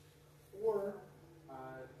 Or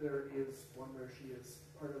there is one where she is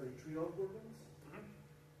part of a trio of Gorgons,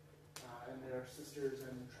 and they are sisters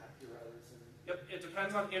and track heroes. And Yep, it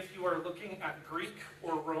depends on if you are looking at Greek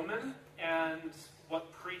or Roman, and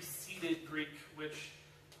what preceded Greek, which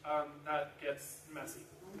that gets messy.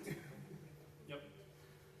 Yep.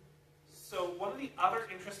 So one of the other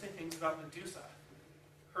interesting things about Medusa,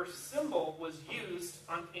 her symbol was used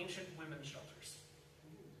on ancient women's shelters.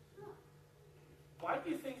 Why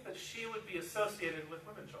do you think that she would be associated with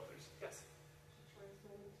women's shelters? Yes?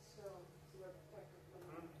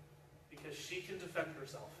 Because she can defend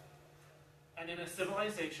herself. And in a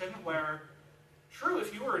civilization where, true,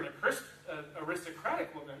 if you were an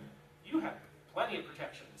aristocratic woman, you had plenty of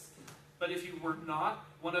protections. But if you were not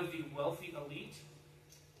one of the wealthy elite,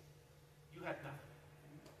 you had nothing.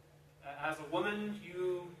 As a woman,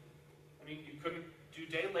 you couldn't do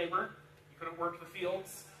day labor, you couldn't work the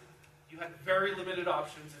fields, you had very limited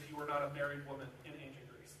options if you were not a married woman in ancient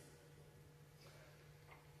Greece.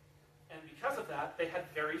 And because of that, they had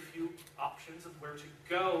very few options of where to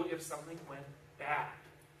go if something went bad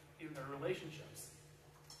in their relationships.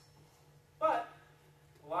 But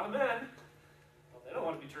a lot of men, well, they don't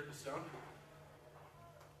want to be turned to stone.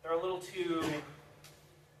 They're a little too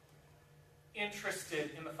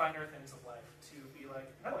interested in the finer things of life to be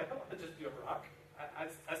like, no, I don't want to just be a rock.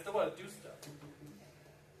 I still want to do stuff.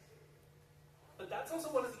 But that's also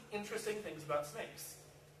one of the interesting things about snakes.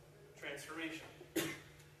 Transformation.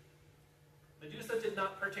 Medusa did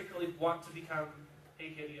not particularly want to become a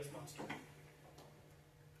hideous monster.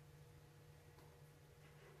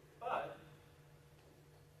 But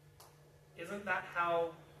isn't that how,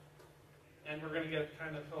 and we're going to get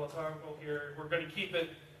kind of philosophical here, we're going to keep it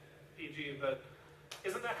PG, but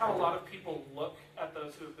isn't that how a lot of people look at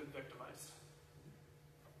those who have been victimized?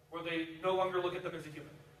 where they no longer look at them as a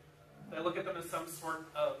human. They look at them as some sort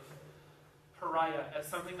of pariah, as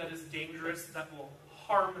something that is dangerous, that will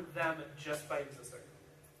harm them just by existing.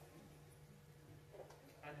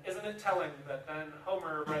 And isn't it telling that then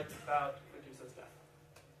Homer writes about Medusa's death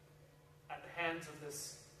at the hands of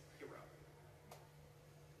this hero?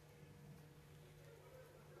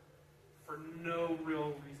 For no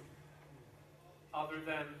real reason. Other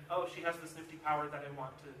than, oh, she has this nifty power that I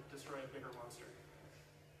want to destroy a bigger monster.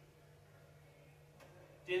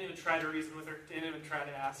 Didn't even try to reason with her, didn't even try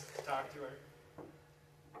to talk to her.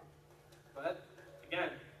 But, again,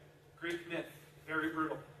 Greek myth, very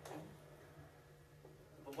brutal.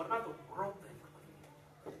 But what about the world they were living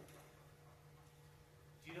in?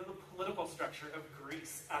 Do you know the political structure of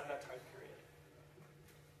Greece at that time period?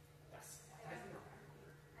 Yes. I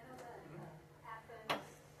know that Athens,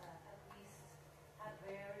 at least, had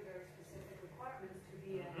very, very specific requirements to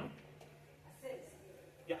be a city.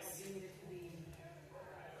 Yes. You needed to be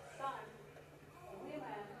son,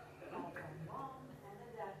 women, from mom and a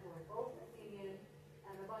dad who were both Athenian,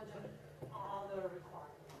 and a bunch of other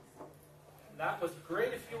requirements. That was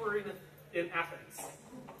great if you were in Athens.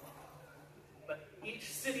 But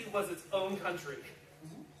each city was its own country.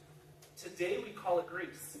 Today we call it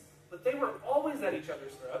Greece. But they were always at each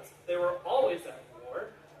other's throats. They were always at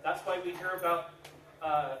war. That's why we hear about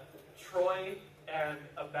Troy and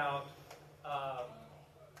about, my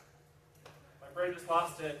brain just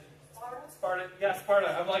lost it. Sparta. Yeah,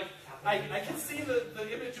 Sparta. I'm like, I can see the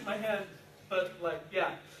image in my head, but like,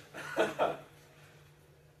 yeah.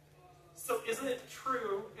 So isn't it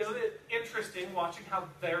true, isn't it interesting watching how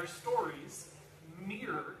their stories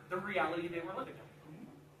mirror the reality they were living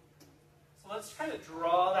in? So let's try to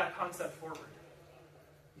draw that concept forward.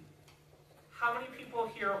 How many people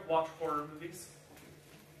here watch horror movies?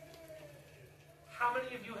 How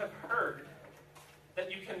many of you have heard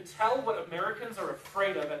that you can tell what Americans are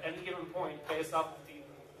afraid of at any given point based off of the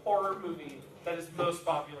horror movie that is most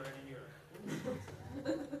popular in a year?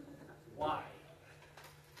 Why?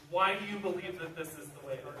 Why do you believe that this is the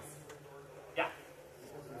way it is? Yeah.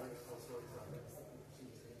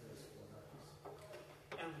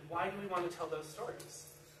 And why do we want to tell those stories?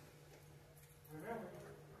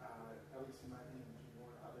 At least in my opinion, to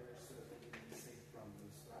warn others so that they can be safe from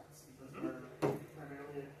those threats, because we're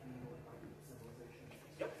primarily a communal civilization.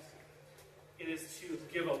 Yep. It is to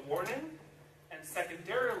give a warning, and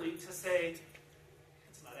secondarily to say,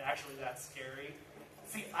 it's not actually that scary.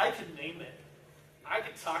 See, I can name it. I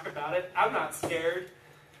can talk about it. I'm not scared.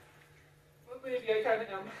 But maybe I kind of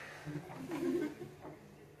am.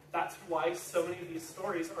 That's why so many of these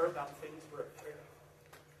stories are about things we're afraid of.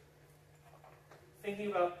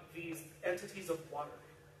 Thinking about these entities of water.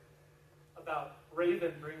 About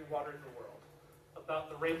Raven bringing water to the world. About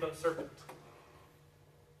the rainbow serpent.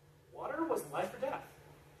 Water was life or death.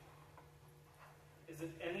 Is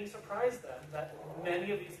it any surprise then that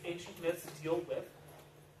many of these ancient myths deal with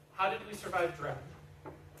how did we survive drought?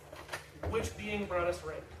 Which being brought us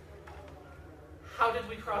rain? How did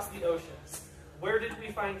we cross the oceans? Where did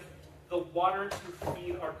we find the water to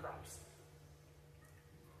feed our crops?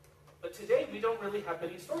 But today we don't really have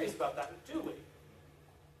many stories about that, do we?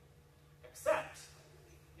 Except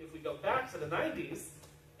if we go back to the 90s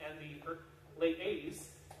and the late 80s,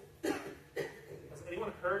 has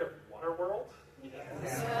anyone heard of Waterworld?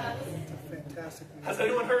 Yes. Fantastic. Has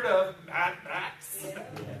anyone heard of Mad Max?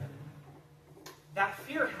 That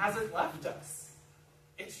fear hasn't left us.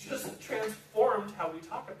 It's just transformed how we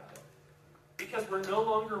talk about it. Because we're no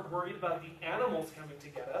longer worried about the animals coming to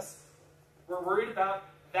get us. We're worried about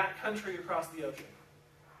that country across the ocean.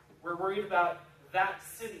 We're worried about that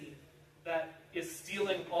city that is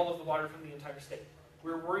stealing all of the water from the entire state.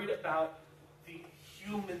 We're worried about the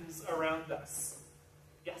humans around us.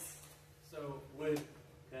 Yes? So would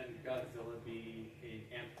then Godzilla be an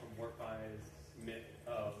anthropomorphized myth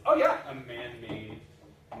of a man-made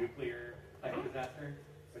nuclear type disaster?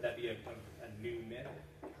 Would that be a new myth?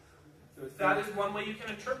 So that is one way you can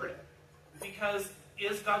interpret it. Because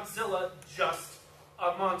is Godzilla just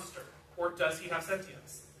a monster? Or does he have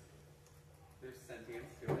sentience? There's sentience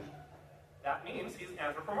to it. That means he's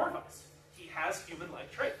anthropomorphized. He has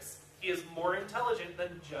human-like traits. He is more intelligent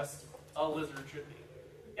than just a lizard should be.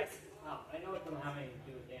 Yes? I know it doesn't have anything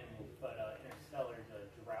to do with animals, but Interstellar is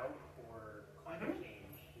a drought or climate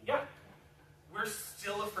change. Yeah. We're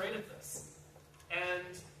still afraid of this.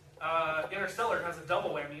 And Interstellar has a double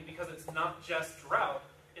whammy because it's not just drought,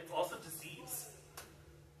 it's also disease.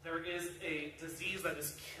 There is a disease that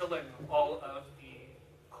is killing all of the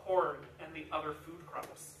corn and the other food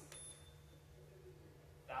crops.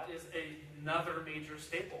 That is another major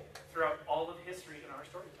staple throughout all of history in our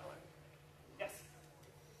storytelling.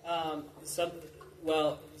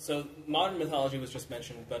 So modern mythology was just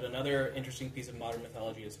mentioned, but another interesting piece of modern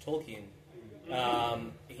mythology is Tolkien.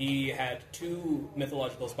 He had two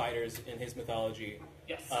mythological spiders in his mythology,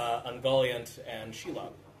 Yes. Ungoliant and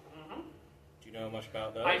Shelob. Do you know much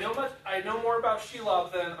about those? I know more about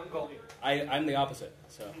Shelob than Ungoliant. I'm the opposite.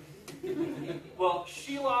 So. Well,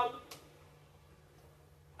 Shelob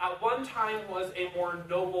at one time was a more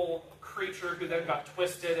noble creature who then got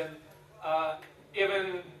twisted, and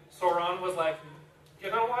even Sauron was like, you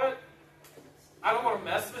know what? I don't want to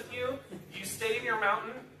mess with you. You stay in your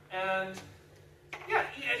mountain, and yeah,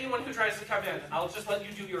 anyone who tries to come in, I'll just let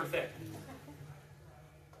you do your thing.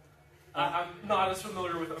 I'm not as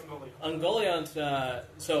familiar with Ungoliant. Ungoliant.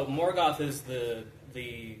 So Morgoth is the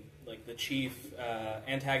chief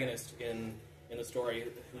antagonist in the story,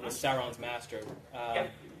 who was Sauron's master.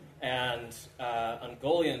 And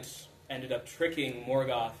Ungoliant ended up tricking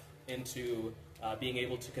Morgoth into being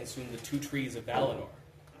able to consume the two trees of Valinor,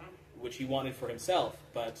 which he wanted for himself,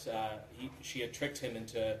 but she had tricked him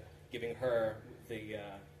into giving her the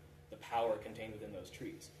power contained within those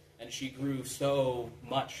trees. And she grew so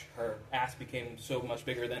much, her ass became so much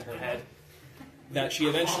bigger than her head, that she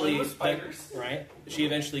eventually, she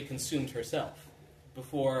eventually consumed herself.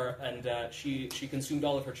 She consumed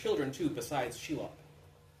all of her children too, besides Shelob,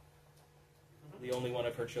 the only one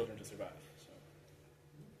of her children to survive. So.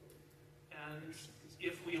 And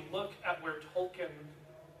if we look at where Tolkien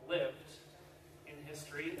lived in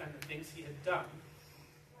history and the things he had done,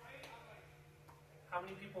 how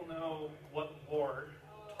many people know what war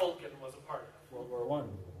Tolkien was a part of? World War I.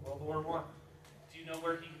 World War I. Do you know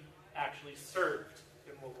where he actually served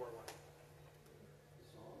in World War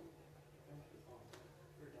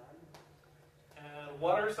I? And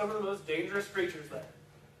what are some of the most dangerous creatures there?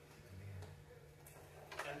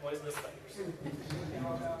 And poisonous spiders.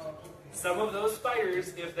 Some of those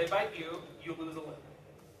spiders, if they bite you, you lose a limb.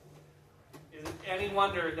 Is it any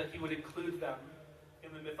wonder that he would include them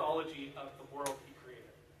in the mythology of the world he created?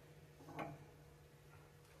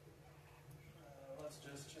 Let's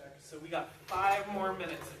just check. So we got 5 more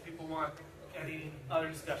minutes if people want any other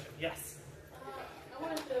discussion. Yes? I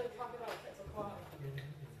wanted to talk about Quetzalcoatl.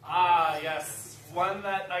 Ah, yes. One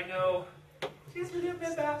that I know she's really a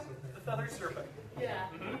bit bad. The feathered serpent. Yeah,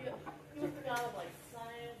 he was the god of like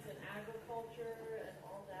science and agriculture and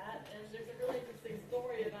all that. And there's a really interesting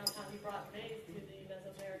story about how he brought maize to the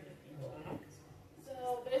Mesoamerican people.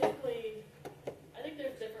 So basically, I think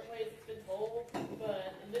there's different ways it's been told,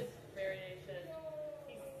 but in this variation,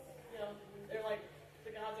 they're like,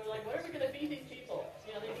 the gods are like, what are we going to feed these people?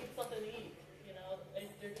 They need something to eat.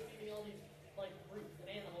 They're just eating all these like roots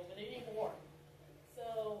and animals, and they need more.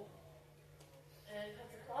 So, and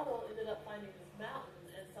Quetzalcoatl ended up finding this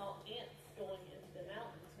mountain and saw ants going into the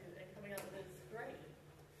mountain and coming out of his grave.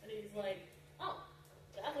 And he's like, oh,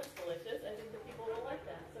 that looks delicious. I think the people will like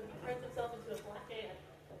that. So he turns himself into a black ant,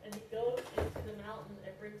 and he goes into the mountain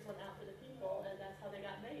and brings one out for the people, and that's how they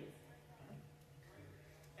got maize.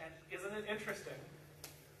 And isn't it interesting?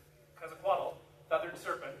 Quetzalcoatl, feathered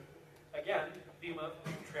serpent, again, theme of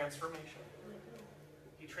transformation.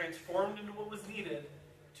 He transformed into what was needed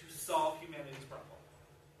to solve humanity's problem.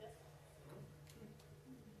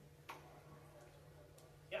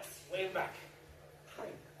 Yes, way in back. Hi.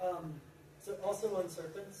 So also on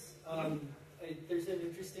serpents, there's an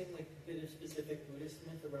interesting bit of specific Buddhist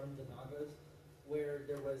myth around the Nagas, where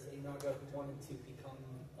there was a Naga who wanted to become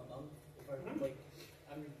a monk.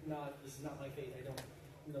 This is not my faith. I don't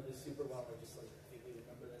know this super well. I just vaguely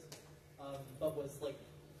remember this. But was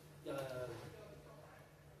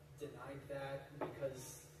denied that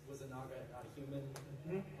because was a Naga and not a human.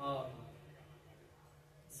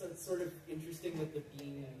 So it's sort of interesting that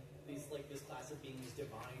this class of being is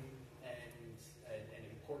divine and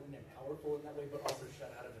important and powerful in that way, but also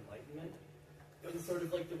shut out of enlightenment. And sort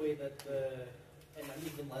of like the way that and I'm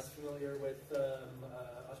even less familiar with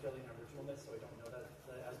Australian Aboriginal myths, so I don't know that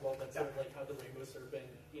as well, but sort of like how the rainbow serpent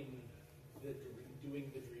in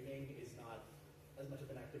doing the dreaming is not as much of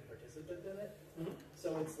an active participant in it.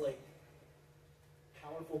 So it's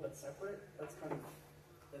powerful but separate. That's kind of,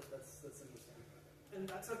 that's interesting. And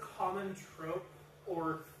that's a common trope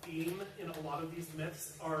or theme in a lot of these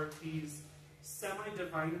myths, are these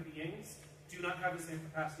semi-divine beings do not have the same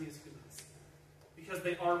capacity as humans. Because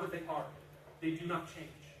they are what they are. They do not change.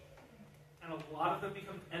 And a lot of them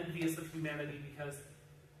become envious of humanity because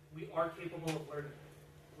we are capable of learning.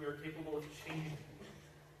 We are capable of changing.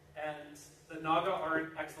 And the Naga are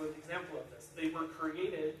an excellent example of this. They were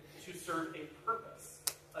created to serve a purpose,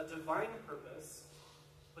 a divine purpose,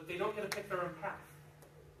 but they don't get to pick their own path.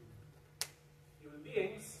 Human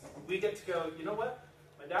beings, we get to go, you know what?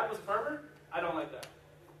 My dad was a farmer. I don't like that.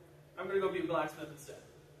 I'm going to go be a blacksmith instead.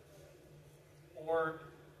 Or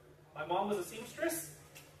my mom was a seamstress.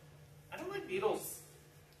 I don't like beetles.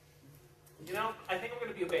 You know, I think I'm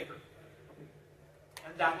going to be a baker.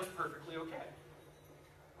 And that was perfectly okay.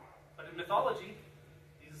 But in mythology,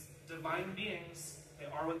 these divine beings, they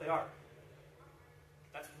are what they are.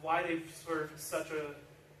 That's why they've served such a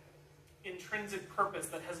intrinsic purpose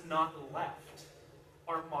that has not left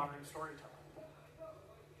our modern storytelling.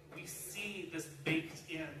 We see this baked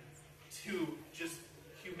in to just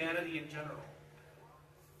humanity in general.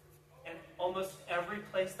 And almost every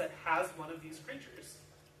place that has one of these creatures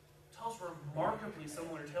tells remarkably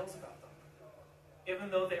similar tales about them.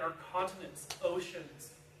 Even though they are continents,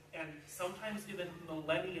 oceans, and sometimes even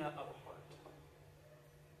millennia apart.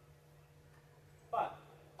 But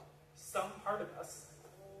some part of us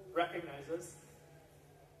recognizes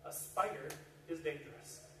a spider is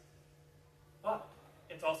dangerous. But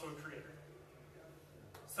it's also a creator.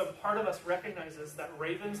 Some part of us recognizes that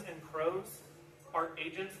ravens and crows are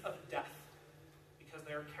agents of death because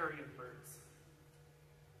they are carrion birds.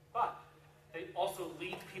 But they also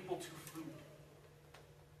lead people to food.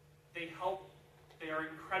 They help. They are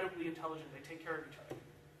incredibly intelligent. They take care of each other.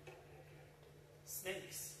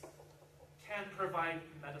 Snakes can provide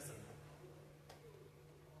medicine.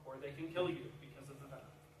 Or they can kill you because of the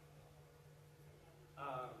venom.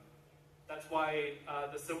 That's why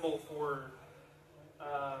the symbol for,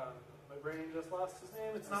 my brain just lost his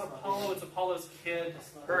name. It's not Apollo, it's Apollo's kid.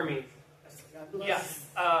 Hermes. Yes,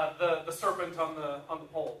 the serpent on the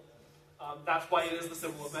pole. That's why it is the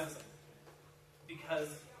symbol of medicine. Because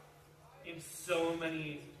in so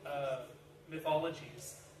many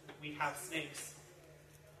mythologies, we have snakes,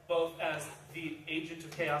 both as the agent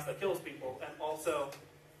of chaos that kills people, and also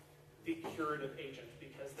the curative agent,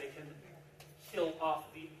 because they can kill off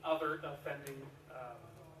the other offending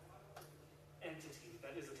entity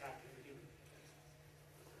that is attacking the human.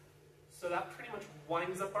 So that pretty much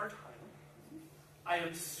winds up our time. I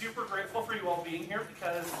am super grateful for you all being here,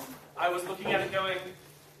 because I was looking at it going,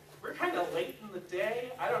 we're kind of late in the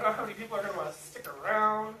day. I don't know how many people are going to want to stick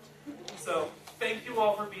around. So thank you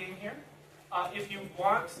all for being here. If you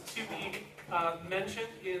want to be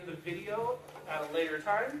mentioned in the video at a later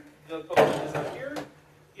time, the booklet is up here.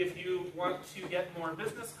 If you want to get more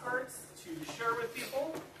business cards to share with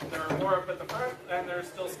people, there are more up at the front, and they're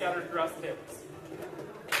still scattered throughout the tables.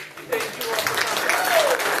 Thank you all for coming.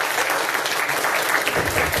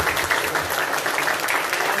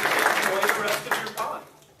 And enjoy the rest of your pod.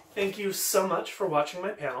 Thank you so much for watching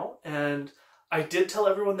my panel, and I did tell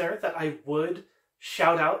everyone there that I would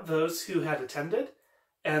shout out those who had attended,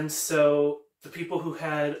 and so the people who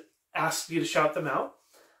had asked me to shout them out,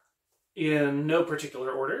 in no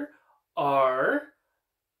particular order, are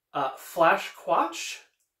Flash Quatch,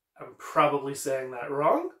 I'm probably saying that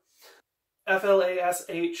wrong,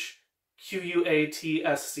 FLASHQUATSCH,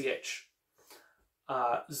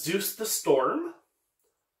 Zeus the Storm,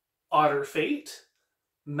 Otter Fate,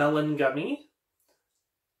 Melon Gummy,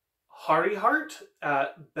 Hardy Heart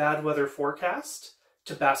at Bad Weather Forecast,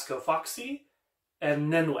 Tabasco Foxy,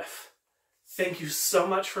 and Nenwif. Thank you so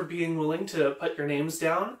much for being willing to put your names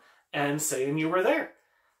down and saying you were there.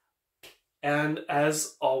 And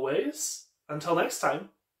as always, until next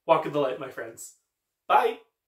time, walk in the light, my friends. Bye!